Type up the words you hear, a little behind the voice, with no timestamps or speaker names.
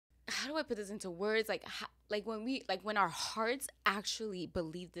how do I put this into words? Like when our hearts actually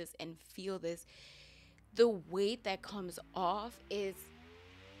believe this and feel this, the weight that comes off is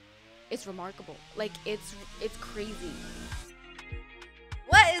it's remarkable. Like it's crazy.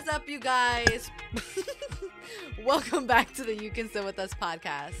 What is up, you guys? Welcome back to the You Can Sit With Us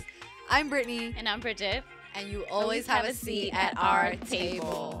podcast. I'm Brittany. And I'm Bridget. And you always have a seat at our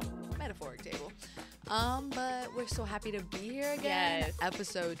table. Metaphoric table. But we're so happy to be here again. Yes.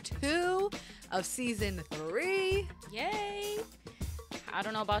 Episode 2 of season 3. Yay! I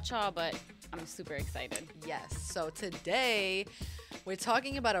don't know about y'all, but I'm super excited. Yes. So today we're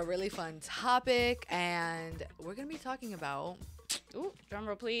talking about a really fun topic, and we're going to be talking about... Ooh, drum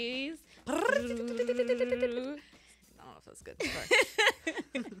roll, please. I don't know if that's good.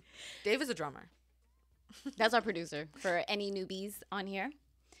 Sorry. Dave is a drummer. That's our producer for any newbies on here.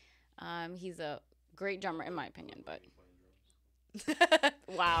 He's a great drummer in my opinion, but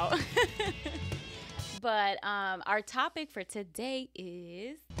wow. But our topic for today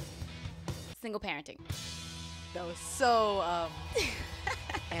is single parenting. That was so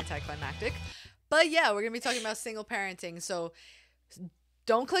anticlimactic. But yeah, we're gonna be talking about single parenting. So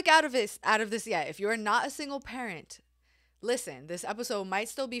don't click out of this yet. If you're not a single parent, listen, this episode might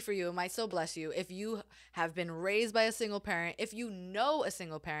still be for you. It might still bless you. If you have been raised by a single parent, if you know a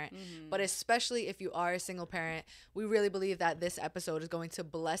single parent, but especially if you are a single parent, we really believe that this episode is going to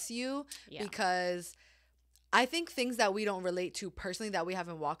bless you because I think things that we don't relate to personally, that we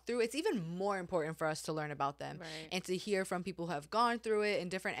haven't walked through, it's even more important for us to learn about them and to hear from people who have gone through it in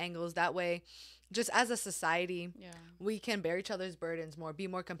different angles. That way, just as a society, we can bear each other's burdens more, be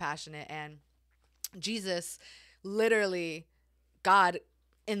more compassionate. And Jesus, literally, God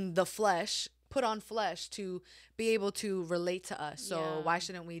in the flesh, put on flesh to be able to relate to us. So why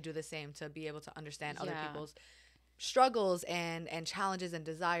shouldn't we do the same to be able to understand other people's struggles and challenges and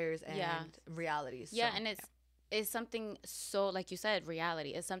desires and realities? Yeah, so, and it's something so, like you said,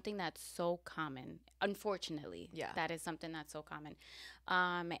 reality is something that's so common. Unfortunately, that is something that's so common.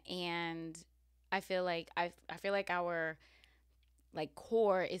 And I feel like our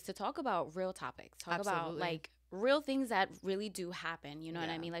core is to talk about real topics, talk about like real things that really do happen. You know what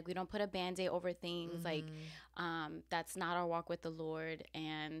I mean? Like we don't put a Band-Aid over things. Like that's not our walk with the Lord,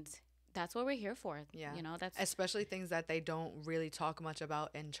 and that's what we're here for. Yeah. You know, that's especially things that they don't really talk much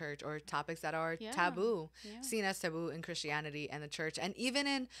about in church, or topics that are taboo, seen as taboo in Christianity and the church, and even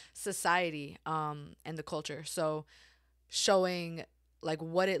in society, and the culture. So showing like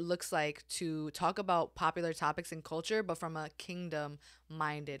what it looks like to talk about popular topics in culture, but from a kingdom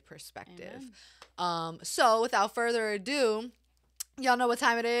minded perspective. So without further ado, y'all know what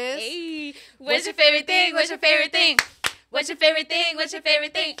time it is. Hey, what's your favorite thing? What's your favorite thing? What's your favorite thing? What's your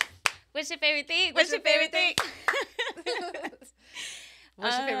favorite thing? What's your favorite thing? What's your favorite thing?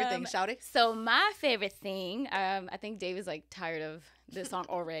 What's your favorite thing, Shouty? So my favorite thing, I think Dave is like tired of this song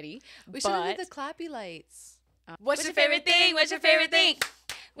already. We should have the clappy lights. What's your favorite thing? What's your favorite thing?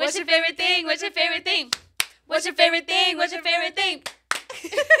 What's your favorite thing? What's your favorite thing? What's your favorite thing? What's your favorite thing?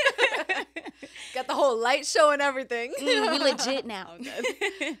 Got the whole light show and everything. We legit now.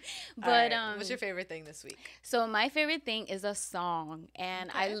 But right. What's your favorite thing this week? So my favorite thing is a song,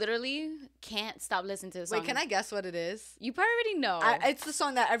 and I literally can't stop listening to the song. Wait, can I guess what it is? You probably already know. It's the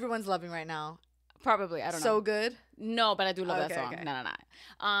song that everyone's loving right now. Probably, I don't know. So Good? No, but I do love that song. Okay.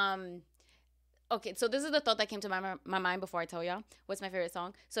 No. Okay, so this is the thought that came to my mind before I tell y'all what's my favorite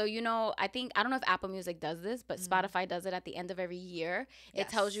song. So, you know, I don't know if Apple Music does this, but Spotify does it at the end of every year. It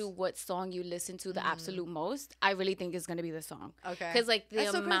tells you what song you listen to the absolute most. I really think it's going to be this song. Okay. Because, like,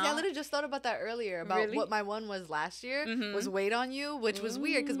 That's so crazy. I literally just thought about that earlier, about what my one was last year, was Wait On You, which was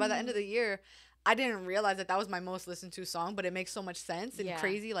weird, because by the end of the year, I didn't realize that was my most listened to song, but it makes so much sense and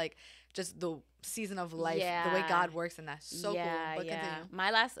crazy, like, just the season of life, the way God works, and that's so cool. But continue. My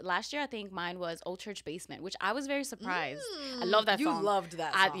last year, I think mine was Old Church Basement, which I was very surprised. I love that song. You loved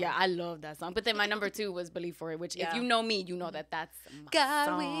that song. I love that song. But then my number 2 was Believe For It, which if you know me, you know that's my God,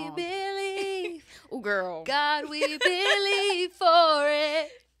 song. we believe. Oh, girl. God, we believe for it.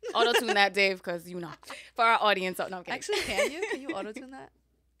 Auto-tune that, Dave, because, you know, for our audience. Oh, no, I'm kidding. Actually, can you? Can you auto-tune that?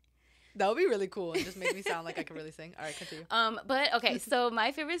 That would be really cool and just make me sound like I could really sing. All right, continue. But okay, so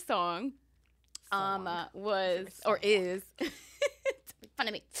my favorite song, is fun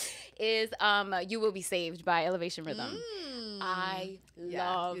of me, is You Will Be Saved by Elevation Rhythm. I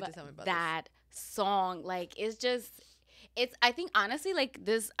love that song. Like I think honestly, like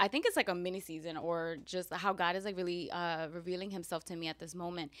this, I think it's like a mini season, or just how God is like really revealing himself to me at this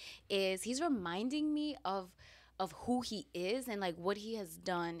moment. Is he's reminding me of of who he is and like what he has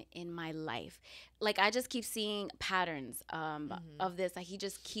done in my life. Like I just keep seeing patterns of this. Like he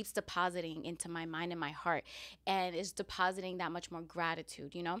just keeps depositing into my mind and my heart, and is depositing that much more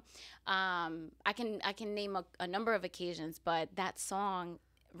gratitude. You know, I can name a number of occasions, but that song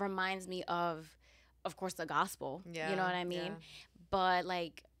reminds me of course, the gospel. Yeah, you know what I mean? Yeah. But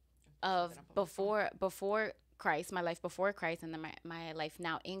like of before Christ, my life before Christ, and then my life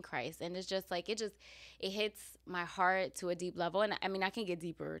now in Christ. And it's just like, it hits my heart to a deep level. And I mean, I can get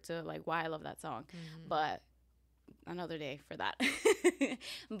deeper to like why I love that song, but another day for that.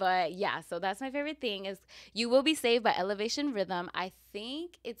 But yeah, so that's my favorite thing is You Will Be Saved by Elevation Rhythm. I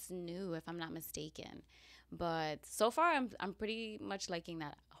think it's new if I'm not mistaken, but so far I'm pretty much liking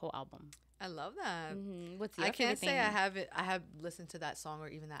that whole album. I love that. What's your I can't say I have listened to that song or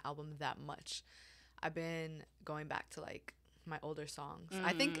even that album that much. I've been going back to like my older songs.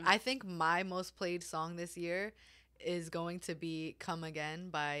 I think my most played song this year is going to be "Come Again"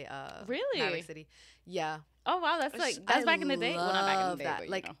 by really Maverick City. Yeah. Oh wow, that's back in the day. Well, not back in the day, that. But,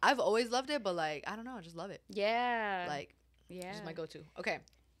 like I've always loved it, but like I don't know, I just love it. Yeah. Like just my go-to. Okay.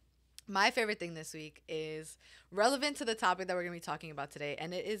 My favorite thing this week is relevant to the topic that we're going to be talking about today,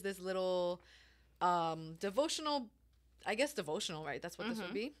 and it is this little devotional, I guess devotional, right? That's what this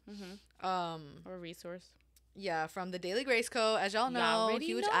would be. Or resource. Yeah, from the Daily Grace Co. As y'all know,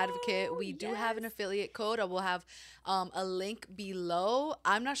 huge advocate. We do have an affiliate code. I will have a link below.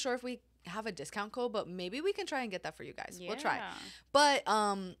 I'm not sure if we have a discount code, but maybe we can try and get that for you guys. Yeah. We'll try. But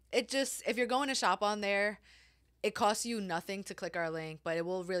it just, if you're going to shop on there, it costs you nothing to click our link, but it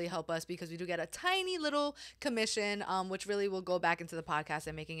will really help us because we do get a tiny little commission, which really will go back into the podcast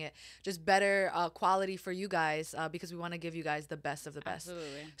and making it just better quality for you guys because we want to give you guys the best of the best.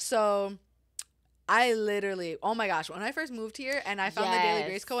 Absolutely. So I literally, oh my gosh, when I first moved here and I found the Daily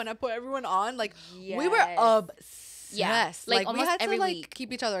Grace Co. and I put everyone on, like we were obsessed. Yes, like we had to like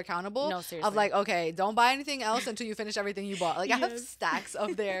keep each other accountable. No, seriously. Of like, okay, don't buy anything else until you finish everything you bought. Like I have stacks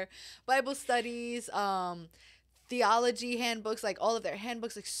of their Bible studies, theology handbooks, like all of their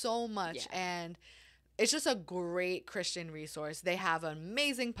handbooks, like so much. And it's just a great Christian resource. They have an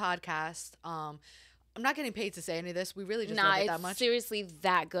amazing podcast. I'm not getting paid to say any of this. We really just love it that much. Seriously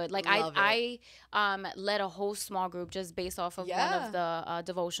that good. Like I led a whole small group just based off of one of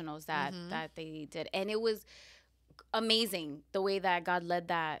the devotionals that they did, and it was amazing the way that God led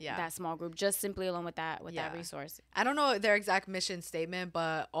that small group just simply alone with that resource. I don't know their exact mission statement,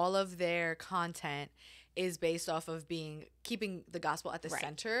 but all of their content is based off of keeping the gospel at the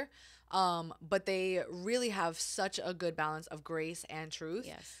center. But they really have such a good balance of grace and truth,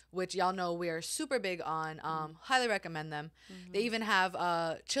 which y'all know we are super big on. Highly recommend them. They even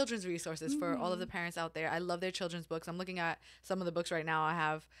have children's resources for all of the parents out there. I love their children's books. I'm looking at some of the books right now. I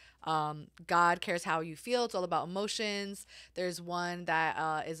have God Cares How You Feel. It's all about emotions. There's one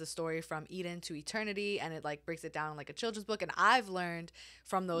that is a story from Eden to eternity, and it like breaks it down like a children's book. And I've learned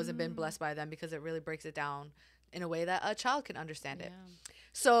from those and been blessed by them because it really breaks it down in a way that a child can understand it.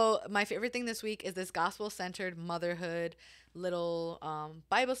 So my favorite thing this week is this gospel-centered motherhood little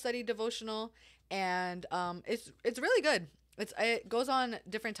Bible study devotional, and it's really good. It goes on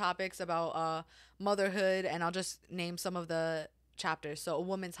different topics about motherhood, and I'll just name some of the chapters. So a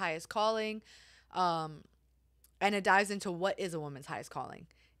woman's highest calling, and it dives into what is a woman's highest calling.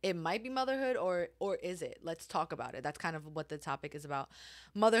 It might be motherhood, or is it? Let's talk about it. That's kind of what the topic is about.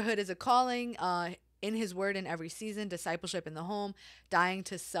 Motherhood is a calling. In His word in every season, discipleship in the home, dying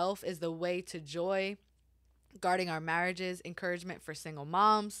to self is the way to joy, guarding our marriages, encouragement for single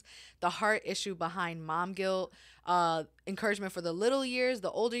moms, the heart issue behind mom guilt, encouragement for the little years,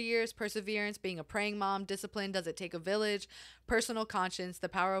 the older years, perseverance, being a praying mom, discipline, does it take a village, personal conscience, the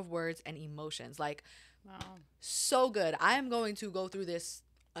power of words, and emotions. Like, so good. I am going to go through this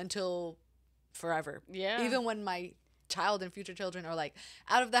until forever. Yeah. Even when my child and future children are like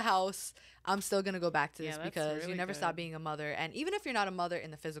out of the house, I'm still gonna go back to this because really you never stop being a mother. And even if you're not a mother in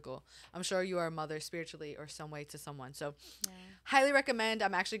the physical, I'm sure you are a mother spiritually or some way to someone. So highly recommend.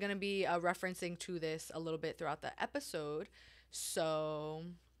 I'm actually gonna be referencing to this a little bit throughout the episode. So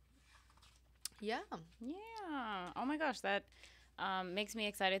yeah. Oh my gosh, that makes me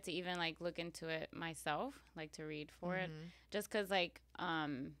excited to even like look into it myself, like to read for it, just because like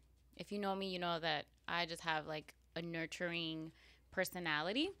if you know me, you know that I just have like a nurturing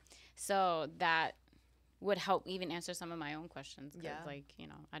personality, so that would help even answer some of my own questions, because like, you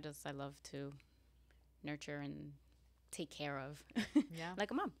know, I love to nurture and take care of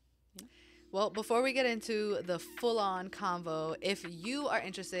like a mom, you know? Well, before we get into the full-on convo, if you are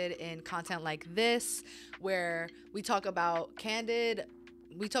interested in content like this, where we talk about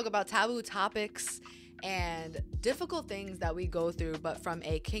taboo topics and difficult things that we go through, but from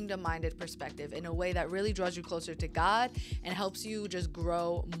a kingdom-minded perspective, in a way that really draws you closer to God and helps you just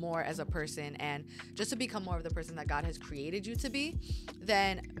grow more as a person and just to become more of the person that God has created you to be,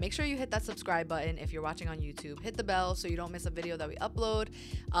 then make sure you hit that subscribe button. If you're watching on YouTube, hit the bell so you don't miss a video that we upload.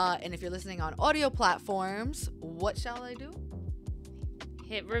 And if you're listening on audio platforms, what shall I do?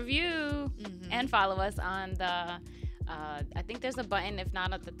 Hit review and follow us on the I think there's a button, if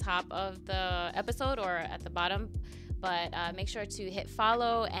not at the top of the episode or at the bottom, but make sure to hit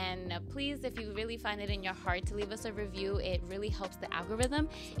follow. And please, if you really find it in your heart to leave us a review, it really helps the algorithm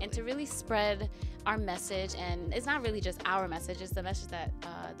and to really spread our message. And it's not really just our message, it's the message that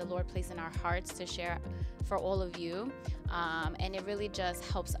the Lord placed in our hearts to share for all of you. And it really just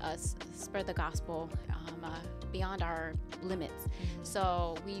helps us spread the gospel beyond our limits.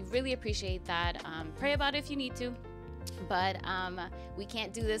 So we really appreciate that. Pray about it if you need to. But we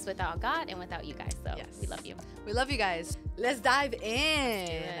can't do this without God and without you guys. So we love you. We love you guys. Let's dive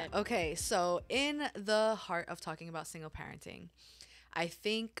in. Okay, so in the heart of talking about single parenting, I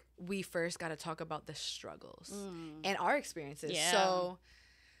think we first got to talk about the struggles and our experiences. Yeah. So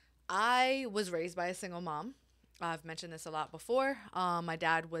I was raised by a single mom. I've mentioned this a lot before. My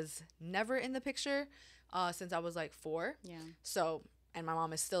dad was never in the picture since I was like 4. Yeah. So... and my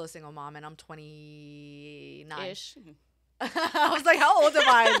mom is still a single mom, and I'm 29-ish. I was like, how old am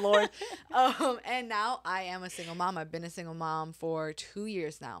I, Lord? And now I am a single mom. I've been a single mom for 2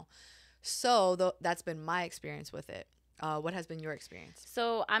 years now. So that's been my experience with it. What has been your experience?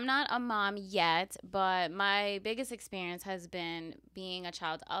 So I'm not a mom yet, but my biggest experience has been being a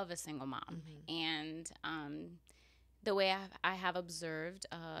child of a single mom. And the way I have observed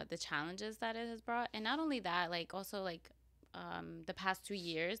the challenges that it has brought. And not only that, like also like, the past 2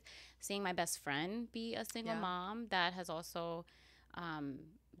 years, seeing my best friend be a single mom, that has also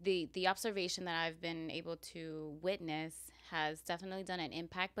the observation that I've been able to witness has definitely done an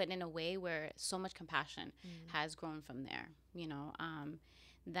impact, but in a way where so much compassion has grown from there, you know,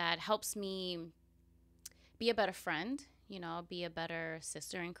 that helps me be a better friend, you know, be a better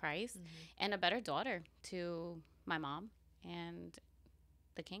sister in Christ and a better daughter to my mom and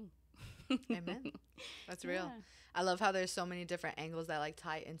the King. Amen. That's real. I love how there's so many different angles that like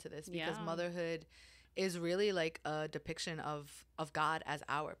tie into this, because motherhood is really like a depiction of God as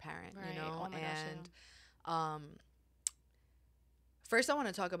our parent, you know? First I want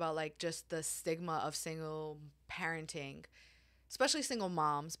to talk about like just the stigma of single parenting, especially single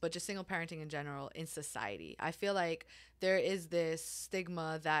moms, but just single parenting in general in society. I feel like there is this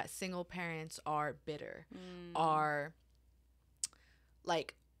stigma that single parents are bitter, are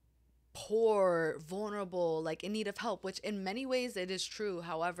like poor, vulnerable, like in need of help, which in many ways it is true.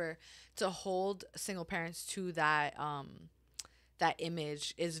 However, to hold single parents to that that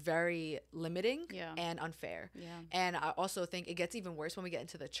image is very limiting and unfair. And I also think it gets even worse when we get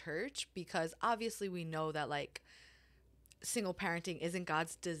into the church, because obviously we know that like single parenting isn't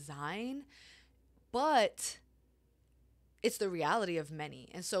God's design, but it's the reality of many.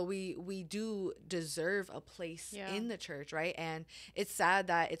 And so we do deserve a place in the church, right? And it's sad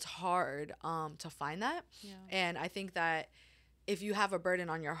that it's hard to find that. And I think that if you have a burden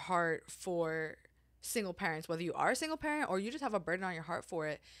on your heart for single parents, whether you are a single parent or you just have a burden on your heart for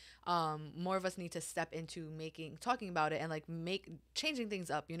it, more of us need to step into talking about it and like changing things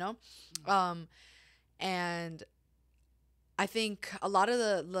up, you know? And I think a lot of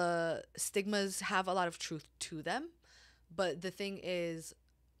the stigmas have a lot of truth to them. But the thing is,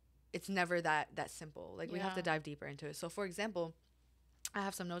 it's never that simple. Like, we have to dive deeper into it. So, for example, I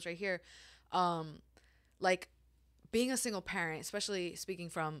have some notes right here. Like, being a single parent, especially speaking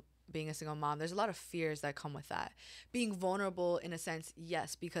from being a single mom, there's a lot of fears that come with that. Being vulnerable, in a sense,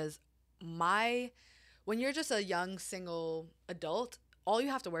 yes, because when you're just a young single adult, all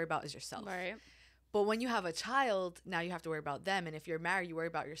you have to worry about is yourself. Right. But when you have a child, now you have to worry about them. And if you're married, you worry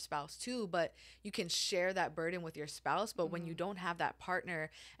about your spouse too. But you can share that burden with your spouse. But when you don't have that partner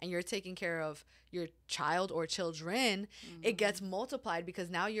and you're taking care of your child or children, it gets multiplied, because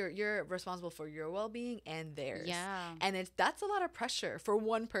now you're responsible for your well-being and theirs. Yeah. And that's a lot of pressure for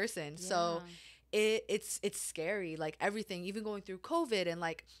one person. Yeah. So it's scary, like everything, even going through COVID and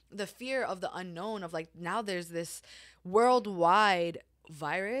like the fear of the unknown of like, now there's this worldwide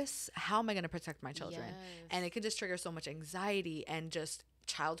virus. How am I going to protect my children? Yes. And it can just trigger so much anxiety and just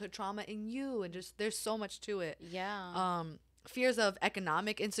childhood trauma in you, and just there's so much to it. Fears of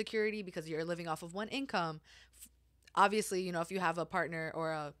economic insecurity because you're living off of one income. Obviously, you know, if you have a partner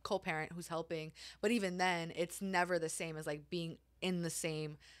or a co-parent who's helping, but even then it's never the same as like being in the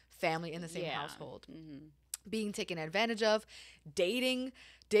same family, in the same household. being taken advantage of, dating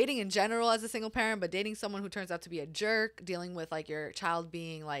in general as a single parent, but dating someone who turns out to be a jerk, dealing with like your child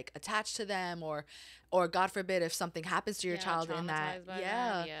being like attached to them, or God forbid if something happens to your child in that.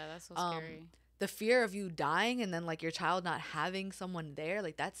 Yeah, that's so scary. The fear of you dying and then like your child not having someone there,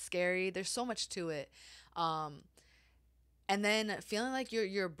 like that's scary. There's so much to it. And then feeling like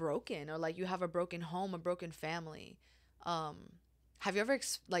you're broken, or like you have a broken home, a broken family. Have you ever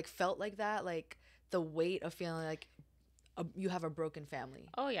like felt like that, like the weight of feeling like you have a broken family?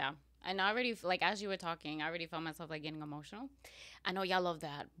 Oh yeah. And I already, like, as you were talking, I already felt myself like getting emotional. I know y'all love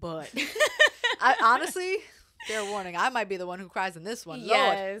that, but I honestly, fair warning, I might be the one who cries in this one.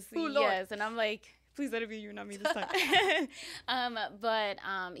 Yes, Lord. Yes. And I'm like, please let it be you, not me this time.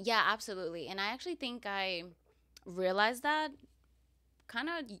 Yeah, absolutely. And I actually think I realized that kind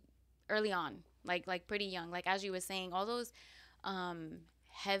of early on, like pretty young. Like, as you were saying, all those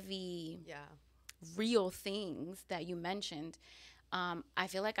heavy, real things that you mentioned, I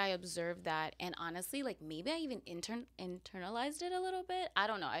feel like I observed that, and honestly, like maybe I even internalized it a little bit. I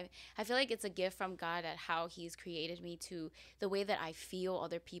don't know. I feel like it's a gift from God at how He's created me, to the way that I feel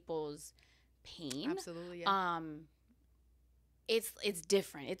other people's pain. Absolutely. Yeah. It's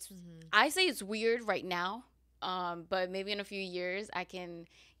different. It's I say it's weird right now, but maybe in a few years I can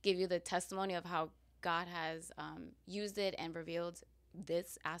give you the testimony of how God has used it and revealed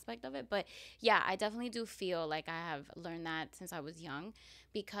this aspect of it. But yeah, I definitely do feel like I have learned that since I was young,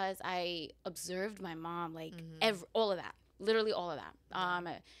 because I observed my mom, like all of that, literally all of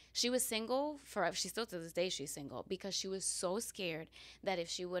that. She was single forever. She still to this day she's single, because she was so scared that if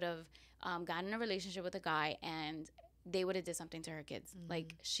she would have gotten in a relationship with a guy and they would have did something to her kids.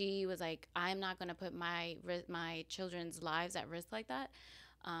 Like, she was like, I'm not gonna put my children's lives at risk like that.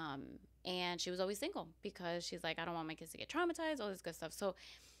 And she was always single because she's like, I don't want my kids to get traumatized, all this good stuff. So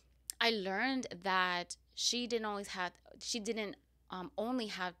I learned that she didn't only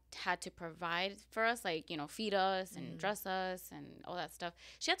have had to provide for us, like, you know, feed us and dress us and all that stuff.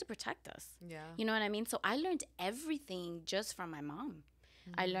 She had to protect us. Yeah. You know what I mean? So I learned everything just from my mom.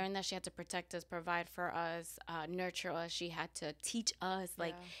 I learned that she had to protect us, provide for us, nurture us. She had to teach us,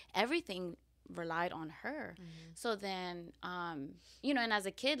 like everything relied on her. So then, you know, and as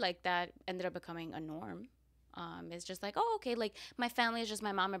a kid, like, that ended up becoming a norm. It's just like, oh, okay, like my family is just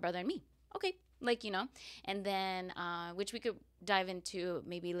my mom, my brother, and me. Okay, like, you know. And then, which we could dive into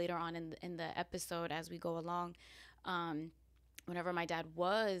maybe later on in the episode as we go along. Whenever my dad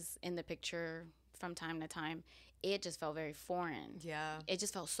was in the picture from time to time, it just felt very foreign. Yeah. It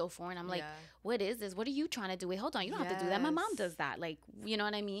just felt so foreign. I'm like, what is this? What are you trying to do? Wait, hold on. You don't have to do that. My mom does that. Like, you know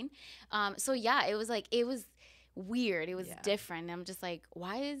what I mean? So yeah, it was like, it was weird. It was different. I'm just like,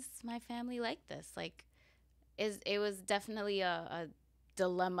 why is my family like this? Like, it was definitely a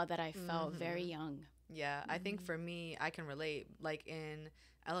dilemma that I felt very young. Yeah. I think for me, I can relate. Like, in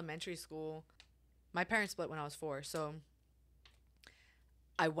elementary school, my parents split when I was 4. So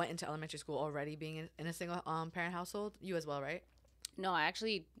I went into elementary school already being in a single parent household. You as well, right? No, I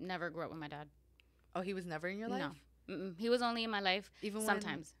actually never grew up with my dad. Oh, he was never in your life? No. He was only in my life even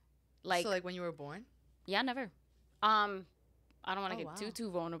sometimes. So like when you were born? Yeah, never. I don't want to get too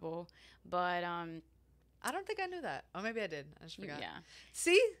vulnerable, but I don't think I knew that. Or maybe I did. I just forgot. Yeah.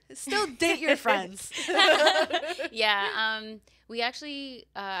 See? Still date your friends. Yeah. We actually,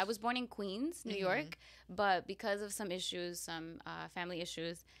 I was born in Queens, New York, but because of some issues, some family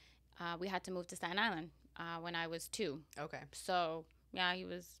issues, we had to move to Staten Island when I was 2. Okay. So, yeah, he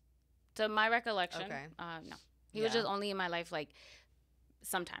was, to my recollection, no. He was just only in my life, like,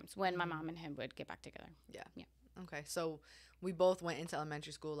 sometimes when my mom and him would get back together. Yeah. Okay. So we both went into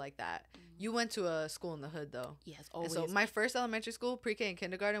elementary school like that. You went to a school in the hood, though. Yes, always. And so my first elementary school, pre-K and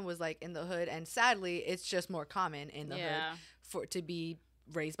kindergarten, was like in the hood, and sadly, it's just more common in the hood to be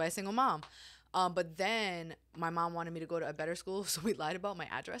raised by a single mom. But then my mom wanted me to go to a better school, so we lied about my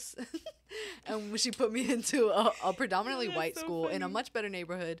address, and she put me into a predominantly white school in a much better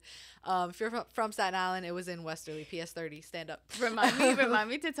neighborhood. If you're from Staten Island, it was in Westerly, PS 30. Stand up. Remind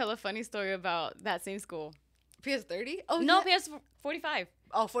me to tell a funny story about that same school. PS 30? Oh no, PS 45.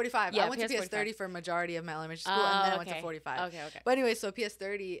 Oh, 45. Yeah, I went to PS 30 for a majority of my elementary school, and then I went to 45. Okay. But anyway, so PS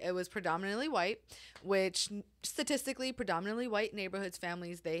 30, it was predominantly white, which statistically, predominantly white neighborhoods,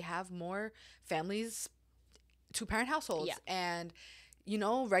 families, they have more families, 2-parent households. Yeah. And, you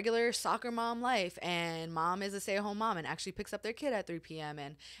know, regular soccer mom life, and mom is a stay-at-home mom and actually picks up their kid at 3 p.m.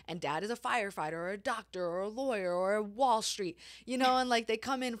 and dad is a firefighter or a doctor or a lawyer or a Wall Street, you know, and like they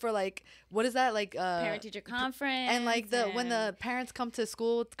come in for like, what is that, like parent-teacher conference, and like when the parents come to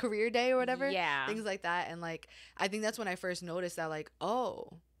school, career day or whatever, things like that. And like I think that's when I first noticed that, like,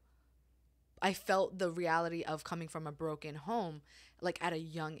 oh, I felt the reality of coming from a broken home, like at a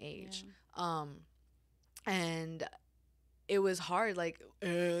young age. Yeah. And it was hard, like,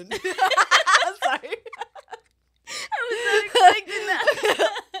 and I'm sorry. I was not expecting that.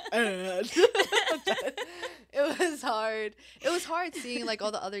 It was hard. It was hard seeing like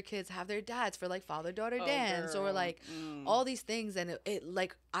all the other kids have their dads for like father-daughter dance or like all these things. And it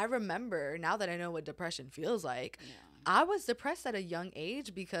like, I remember now that I know what depression feels like, I was depressed at a young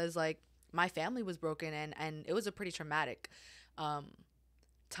age because like my family was broken and it was a pretty traumatic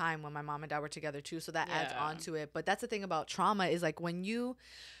time when my mom and dad were together too. So that adds on to it. But that's the thing about trauma is like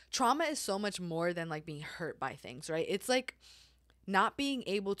trauma is so much more than like being hurt by things, right? It's like not being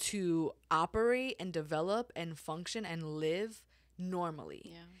able to operate and develop and function and live normally.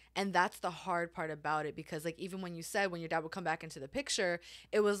 Yeah. And that's the hard part about it, because like even when you said when your dad would come back into the picture,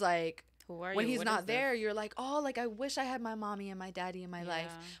 it was like when he's not there, you're like, oh, like I wish I had my mommy and my daddy in my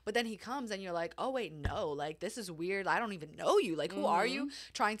life. But then he comes and you're like, oh wait, no, like this is weird. I don't even know you. Like who are you?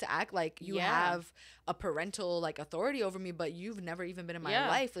 Trying to act like you have a parental like authority over me, but you've never even been in my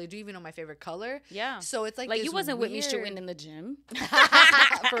life. Like, do you even know my favorite color? Yeah. So it's like you wasn't with me shooting in the gym.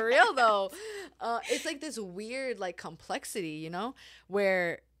 For real though. It's like this weird like complexity, you know,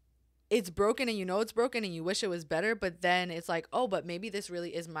 where it's broken and you know it's broken and you wish it was better, but then it's like, oh, but maybe this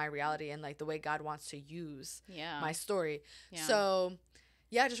really is my reality and like the way God wants to use my story. Yeah. So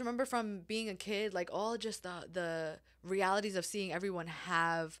yeah, just remember from being a kid, like all just the realities of seeing everyone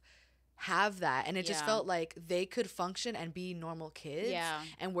have that, and it just felt like they could function and be normal kids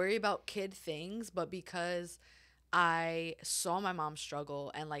and worry about kid things. But because I saw my mom struggle,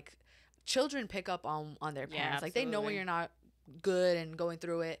 and like children pick up on their parents, like they know when you're not good and going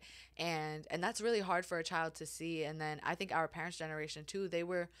through it, and that's really hard for a child to see. And then I think our parents' generation too, they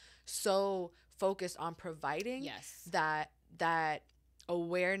were so focused on providing that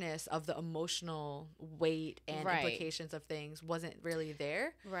awareness of the emotional weight and implications of things wasn't really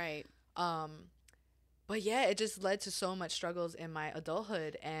there. Right. But yeah, it just led to so much struggles in my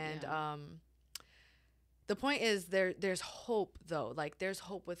adulthood. And the point is there's hope though. Like there's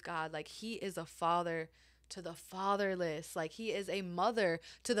hope with God. Like he is a father to the fatherless. Like he is a mother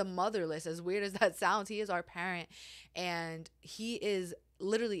to the motherless. As weird as that sounds, he is our parent, and he is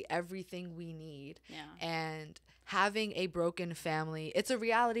literally everything we need. Yeah. And having a broken family, it's a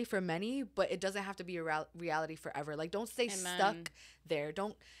reality for many, but it doesn't have to be a reality forever. Like don't stay stuck there.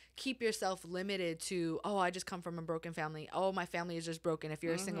 Don't keep yourself limited to, oh, I just come from a broken family. Oh, my family is just broken. If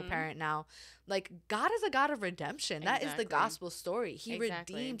you're a single parent now, like God is a God of redemption. That is the gospel story. He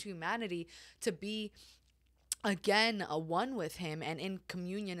redeemed humanity to be again a one with him and in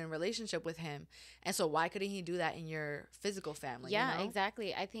communion and relationship with him. And so why couldn't he do that in your physical family? Yeah, you know?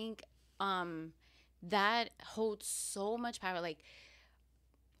 Exactly. I think that holds so much power. Like,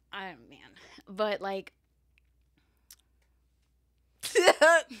 but like,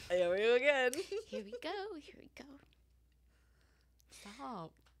 here we go again. Here we go.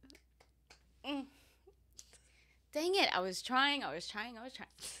 Stop. Dang it. I was trying.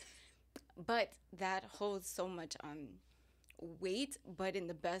 But that holds so much weight, but in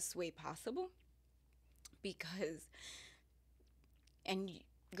the best way possible. Because, and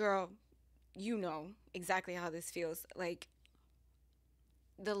girl, you know exactly how this feels. Like,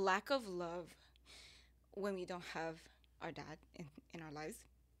 the lack of love when we don't have our dad in our lives.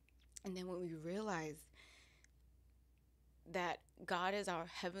 And then when we realize that God is our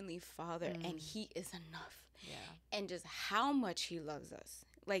heavenly Father and he is enough. Yeah. And just how much he loves us.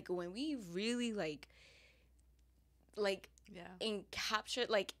 Like when we really like capture,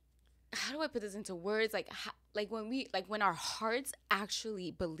 like, how do I put this into words? Like, when our hearts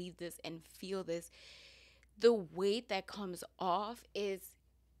actually believe this and feel this, the weight that comes off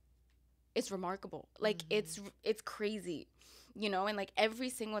it's remarkable. Like it's crazy, you know? And like every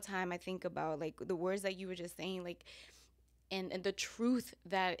single time I think about like the words that you were just saying, like, and the truth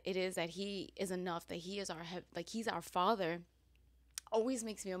that it is that he is enough, that he is he's our Father, always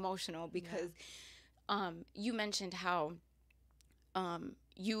makes me emotional. Because you mentioned how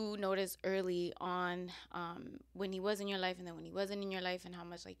you noticed early on when he was in your life and then when he wasn't in your life, and how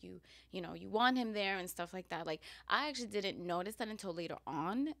much like you want him there and stuff like that. Like I actually didn't notice that until later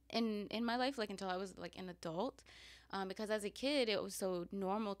on in my life, like until I was like an adult, because as a kid it was so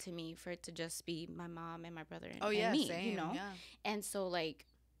normal to me for it to just be my mom and my brother and me, same, you know. Yeah. And so like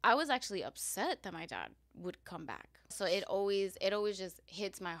I was actually upset that my dad would come back. So it always just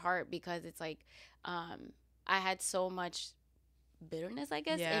hits my heart, because it's like I had so much bitterness, I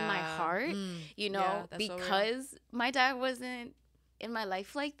guess, in my heart, you know, because so my dad wasn't in my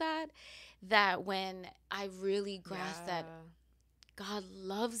life like that when I really grasped that God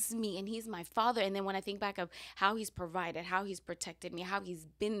loves me and he's my father. And then when I think back of how he's provided, how he's protected me, how he's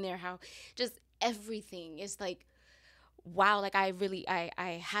been there, how just everything is like, wow, like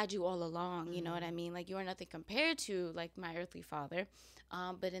I had you all along, you know what I mean? Like, you are nothing compared to like my earthly father,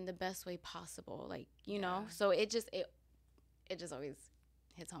 but in the best way possible, like, you know? So it just always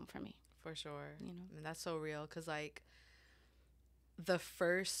hits home for me. For sure. You know? I mean, that's so real, because like the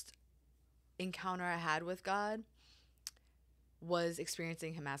first encounter I had with God was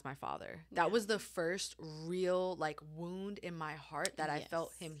experiencing him as my father. That was the first real like wound in my heart that I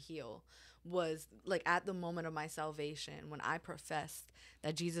felt him heal, was like at the moment of my salvation, when I professed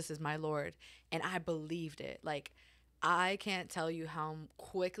that Jesus is my Lord and I believed it. Like, I can't tell you how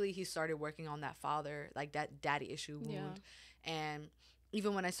quickly he started working on that father, like that daddy issue wound. And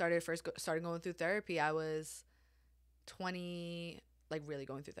even when I started going through therapy, I was 20, like really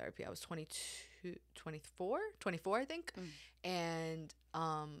going through therapy. I was 22, 24, I think. And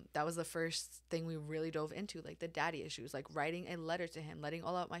that was the first thing we really dove into, like the daddy issues, like writing a letter to him, letting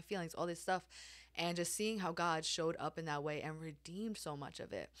all out my feelings, all this stuff, and just seeing how God showed up in that way and redeemed so much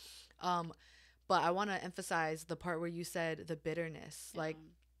of it. But I want to emphasize the part where you said the bitterness. Like,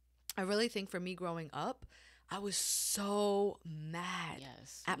 I really think for me growing up, I was so mad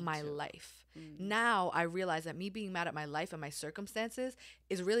at my life. Now I realize that me being mad at my life and my circumstances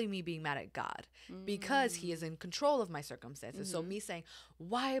is really me being mad at God, because he is in control of my circumstances. So me saying,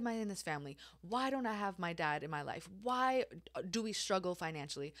 why am I in this family? Why don't I have my dad in my life? Why do we struggle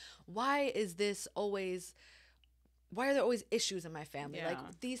financially? Why are there always issues in my family?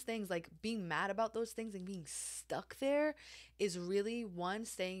 Like, these things, like being mad about those things and being stuck there is really, one,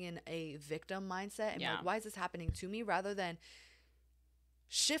 staying in a victim mindset and like, why is this happening to me, rather than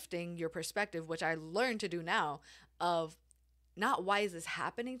shifting your perspective, which I learned to do now, of not why is this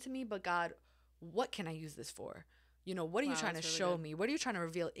happening to me, but God, what can I use this for? You know, what are you trying to show me? What are you trying to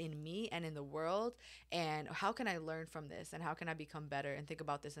reveal in me and in the world? And how can I learn from this? And how can I become better and think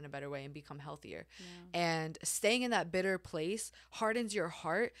about this in a better way and become healthier? And staying in that bitter place hardens your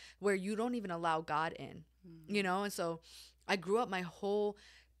heart, where you don't even allow God in, you know? And so I grew up my whole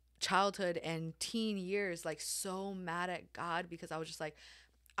childhood and teen years like so mad at God, because I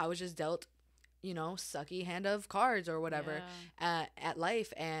was just dealt, you know, sucky hand of cards or whatever at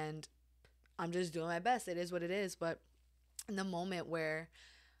life, and I'm just doing my best. It is what it is. But in the moment where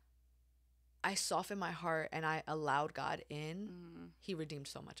I softened my heart and I allowed God in, he redeemed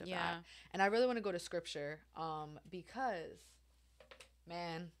so much of that. And I really want to go to scripture, because,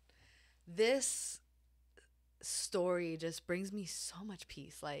 man, this story just brings me so much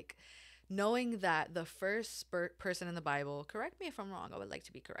peace. Like, knowing that the first person in the Bible, correct me if I'm wrong, I would like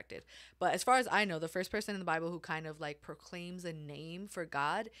to be corrected, but as far as I know, the first person in the Bible who kind of like proclaims a name for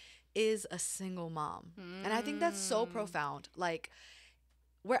God is a single mom. And I think that's so profound. Like,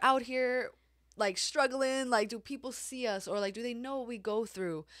 we're out here like struggling, like, do people see us, or like, do they know what we go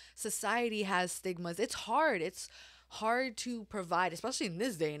through? Society has stigmas. It's hard to provide, especially in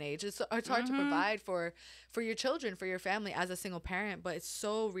this day and age. It's hard to provide for your children, for your family as a single parent, but it's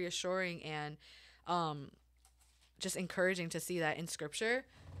so reassuring and just encouraging to see that in scripture,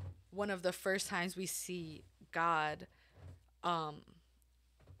 one of the first times we see God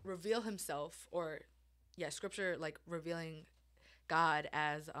reveal himself, or scripture like revealing God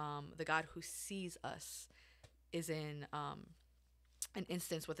as the God who sees us, is in an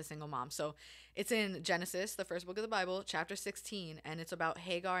instance with a single mom. So it's in Genesis, the first book of the Bible, chapter 16, and it's about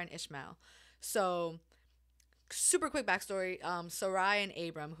Hagar and Ishmael. So super quick backstory. Sarai and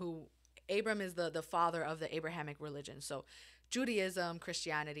Abram is the father of the Abrahamic religion. So Judaism,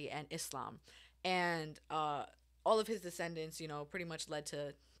 Christianity, and Islam. And all of his descendants, you know, pretty much led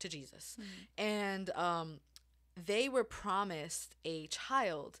to Jesus. And they were promised a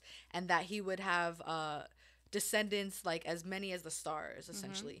child, and that he would have descendants like as many as the stars,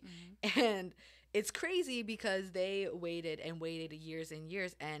 essentially. And it's crazy because they waited and waited years and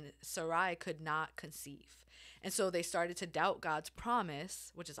years, and Sarai could not conceive. And so they started to doubt God's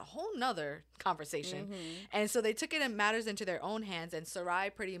promise, which is a whole nother conversation. And so they took it in matters into their own hands, and Sarai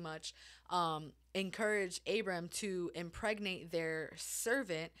pretty much encouraged Abram to impregnate their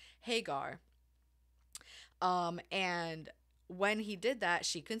servant Hagar. And when he did that,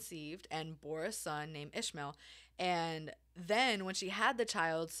 she conceived and bore a son named Ishmael. And then when she had the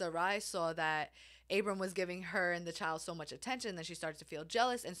child, Sarai saw that Abram was giving her and the child so much attention that she started to feel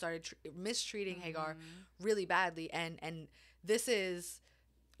jealous and started mistreating Hagar really badly. And this is,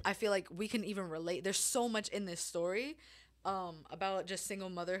 I feel like we can even relate. There's so much in this story about just single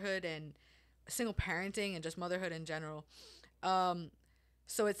motherhood and single parenting and just motherhood in general.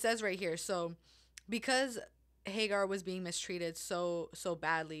 So it says right here, so because Hagar was being mistreated so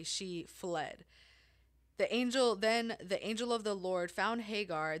badly, she fled. The angel of the Lord found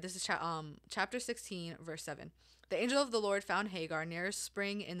Hagar. This is chapter 16, verse 7. The angel of the Lord found Hagar near a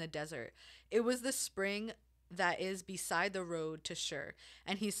spring in the desert. It was the spring that is beside the road to Shur.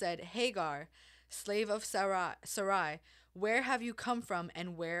 And he said, Hagar, slave of Sarai, where have you come from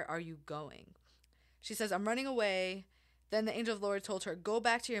and where are you going? She says, I'm running away. Then the angel of the Lord told her, go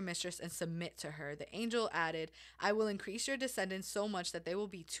back to your mistress and submit to her. The angel added, I will increase your descendants so much that they will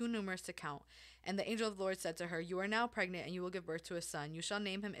be too numerous to count. And the angel of the Lord said to her, you are now pregnant and you will give birth to a son. You shall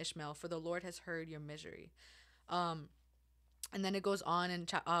name him Ishmael, for the Lord has heard your misery. And then it goes on in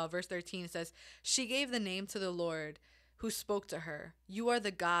verse 13. It says, she gave the name to the Lord who spoke to her. You are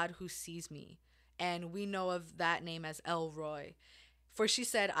the God who sees me. And we know of that name as El Roi. For she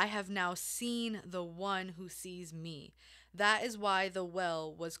said, I have now seen the one who sees me. That is why the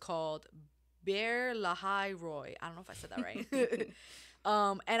well was called Beer Lahai Roi. I don't know if I said that right.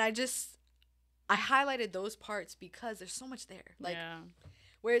 And I highlighted those parts because there's so much there. Like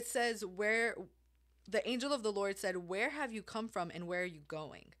where it says, where the angel of the Lord said, where have you come from and where are you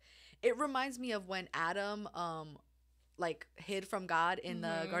going? It reminds me of when Adam like hid from God in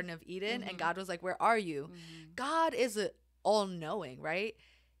the Garden of Eden, and God was like, where are you? God is all knowing, right?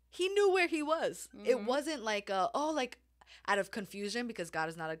 He knew where he was. It wasn't like like out of confusion, because God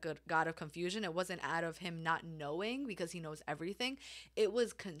is not a good God of confusion. It wasn't out of him not knowing, because he knows everything. It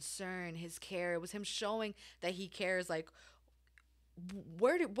was concern, his care. It was him showing that he cares. Like,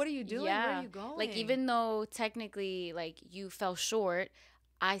 what are you doing? Where are you going? Like, even though technically like you fell short,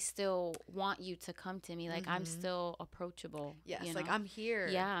 I still want you to come to me. Like, I'm still approachable. Yes, you know? Like, I'm here.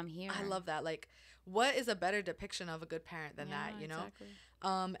 Yeah, I'm here. I love that. Like, what is a better depiction of a good parent than that, you know? Exactly.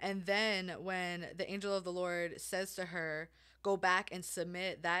 And then when the angel of the Lord says to her, go back and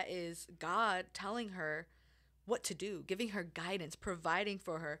submit, that is God telling her what to do, giving her guidance, providing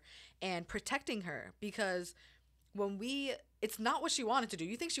for her, and protecting her. Because it's not what she wanted to do.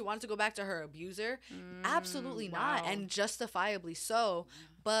 You think she wanted to go back to her abuser? Absolutely not. And justifiably so.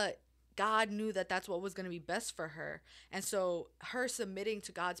 But God knew that that's what was going to be best for her. And so her submitting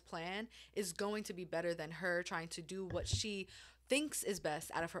to God's plan is going to be better than her trying to do what she thinks is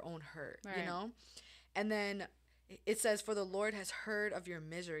best out of her own hurt, you know? And then it says, for the Lord has heard of your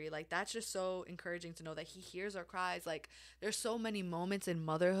misery. Like, that's just so encouraging to know that he hears our cries. Like, there's so many moments in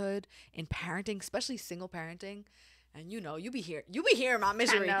motherhood, in parenting, especially single parenting. And you be hearing my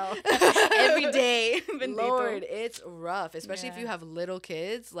misery. I know. Every day. Lord, it's rough, especially if you have little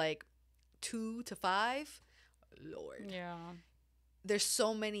kids, like 2 to 5. Lord. Yeah. There's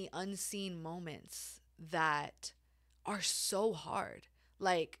so many unseen moments that are so hard.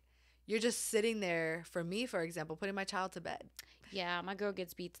 Like, you're just sitting there, for me, for example, putting my child to bed. Yeah, my girl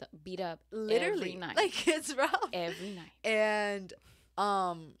gets beat up literally every night. Like, it's rough. Every night. And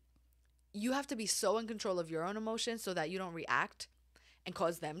you have to be so in control of your own emotions so that you don't react and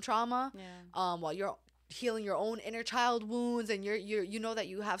cause them trauma. Yeah. While you're healing your own inner child wounds, and you know that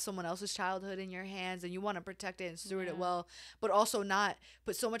you have someone else's childhood in your hands, and you want to protect it and steward it well, but also not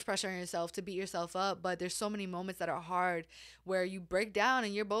put so much pressure on yourself to beat yourself up. But there's so many moments that are hard where you break down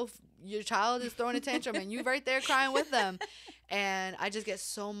and your child is throwing a tantrum and you right there crying with them. And I just get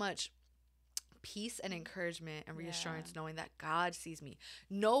so much peace and encouragement and reassurance knowing that God sees me.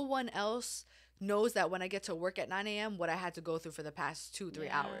 No one else knows that when I get to work at 9 a.m. what I had to go through for the past 2-3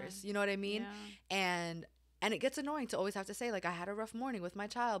 hours. You know what I mean? Yeah. And it gets annoying to always have to say, like, I had a rough morning with my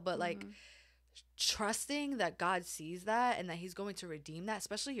child, but like trusting that God sees that and that he's going to redeem that,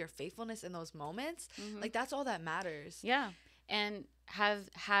 especially your faithfulness in those moments. Like, that's all that matters. Yeah. And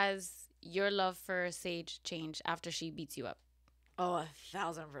has your love for Sage changed after she beats you up? Oh,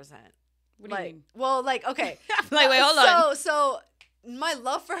 1,000%. What do you mean? Well, like, okay. Like, wait, hold on. So my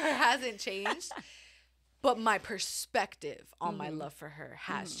love for her hasn't changed, but my perspective on my love for her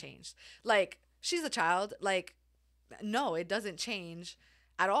has changed. Like, she's a child. Like, no, it doesn't change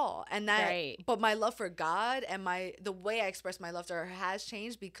at all. And that, but my love for God and the way I express my love to her has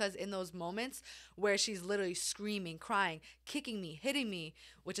changed, because in those moments where she's literally screaming, crying, kicking me, hitting me,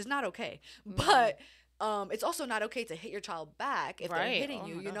 which is not okay, but it's also not okay to hit your child back if they're hitting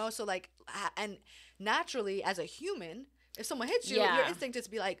you, you know? So, like, and naturally, as a human, if someone hits you, your instinct is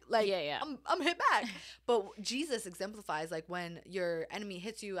to be like, I'm hit back. But Jesus exemplifies, like, when your enemy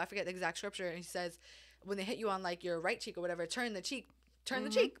hits you, I forget the exact scripture, and he says, when they hit you on, like, your right cheek or whatever, turn the cheek,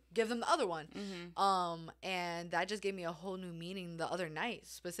 give them the other one. And that just gave me a whole new meaning the other night.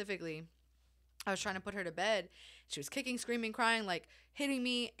 Specifically, I was trying to put her to bed. She was kicking, screaming, crying, like, hitting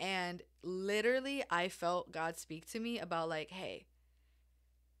me, and literally I felt God speak to me about, like, hey,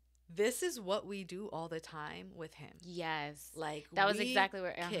 this is what we do all the time with him. Yes. Like, that was exactly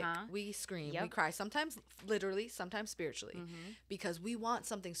where, kick, we scream, we cry, sometimes literally, sometimes spiritually, because we want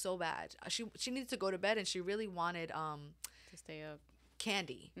something so bad. She needed to go to bed, and she really wanted to stay up.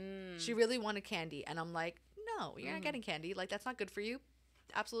 Candy. She really wanted candy, and I'm like, no, you're not getting candy. Like, that's not good for you.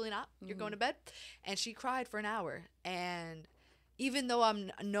 Absolutely not. You're going to bed. And she cried for an hour, and even though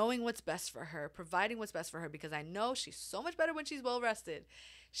I'm knowing what's best for her, providing what's best for her, because I know she's so much better when she's well rested,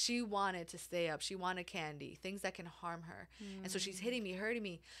 she wanted to stay up. She wanted candy, things that can harm her. And so she's hitting me, hurting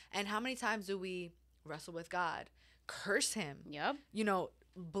me. And how many times do we wrestle with God, curse him, you know,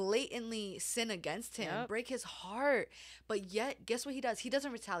 blatantly sin against him, break his heart? But yet, guess what he does? He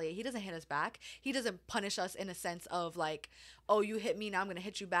doesn't retaliate. He doesn't hit us back. He doesn't punish us in a sense of like, oh, you hit me, now I'm going to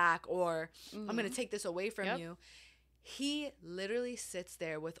hit you back, or I'm going to take this away from you. He literally sits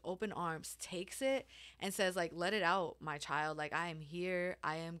there with open arms, takes it, and says, like, let it out, my child. Like, I am here.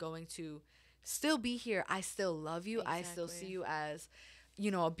 I am going to still be here. I still love you. I still see you as, you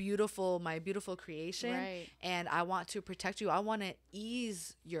know, my beautiful creation. Right. And I want to protect you. I want to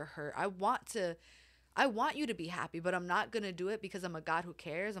ease your hurt. I want you to be happy, but I'm not going to do it because I'm a God who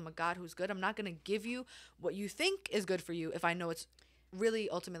cares. I'm a God who's good. I'm not going to give you what you think is good for you if I know it's really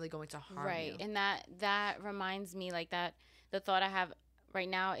ultimately going to harm you. Right. And that reminds me, like, that the thought I have right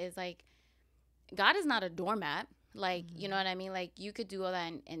now is like, God is not a doormat. Like, you know what I mean? Like, you could do all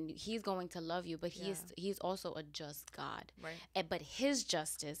that and he's going to love you, but he's also a just God. Right. But his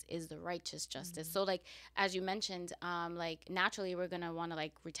justice is the righteous justice. So, like, as you mentioned, like, naturally we're going to want to,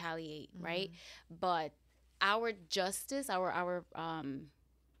 like, retaliate, right? But our justice, our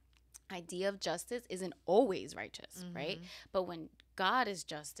idea of justice isn't always righteous, right? But when God is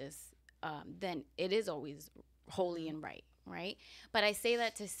justice, then it is always holy and right? But I say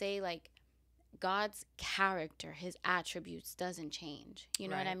that to say, like, God's character, his attributes doesn't change. You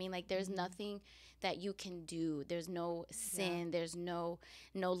know what I mean? Like, there's nothing that you can do. There's no sin. There's no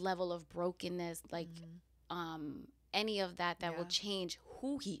level of brokenness, like any of that will change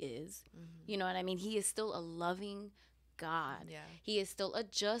who he is. You know what I mean? He is still a loving God. He is still a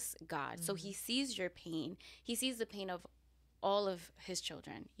just God. So he sees your pain. He sees the pain of all of his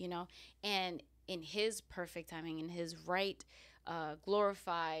children, you know, and in his perfect timing, in his right,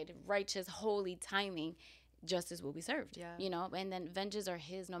 glorified, righteous, holy timing, justice will be served, you know, and then vengeance are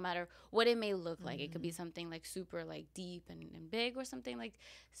his, no matter what it may look like. It could be something like super, like, deep and big, or something like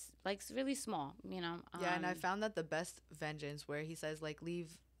really small, you know. And I found that the best vengeance, where he says, like,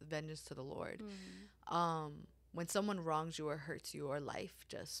 leave vengeance to the Lord. When someone wrongs you or hurts you, or life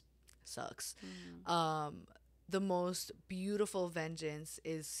just sucks, the most beautiful vengeance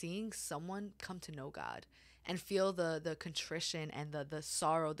is seeing someone come to know God and feel the contrition and the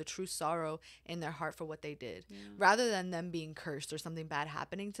sorrow, the true sorrow in their heart for what they did, rather than them being cursed or something bad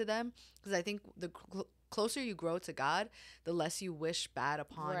happening to them. Because I think the closer you grow to God, the less you wish bad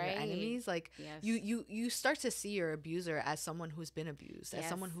upon your enemies. Like, you start to see your abuser as someone who's been abused, as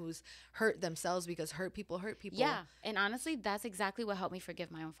someone who's hurt themselves, because hurt people hurt people. Yeah. And honestly, that's exactly what helped me forgive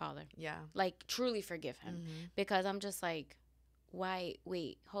my own father. Yeah. Like, truly forgive him. Because I'm just like, why?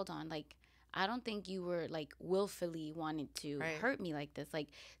 Wait, hold on. Like, I don't think you were, like, willfully wanted to hurt me like this. Like,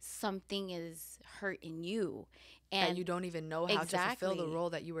 something is hurting you. And that you don't even know how to fulfill the role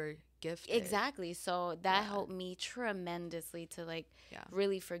that you were gifted. Exactly. So that helped me tremendously to, like,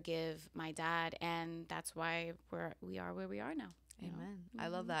 really forgive my dad. And that's why we are where we are now. Amen. I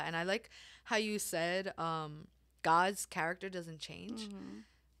love that. And I like how you said God's character doesn't change.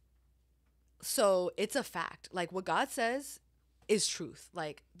 So it's a fact. Like, what God says is truth.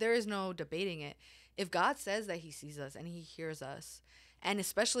 Like, there is no debating it. If God says that he sees us and he hears us, and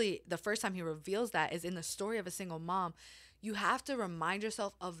especially the first time he reveals that is in the story of a single mom, you have to remind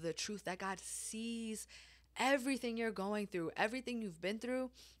yourself of the truth that God sees everything you're going through, everything you've been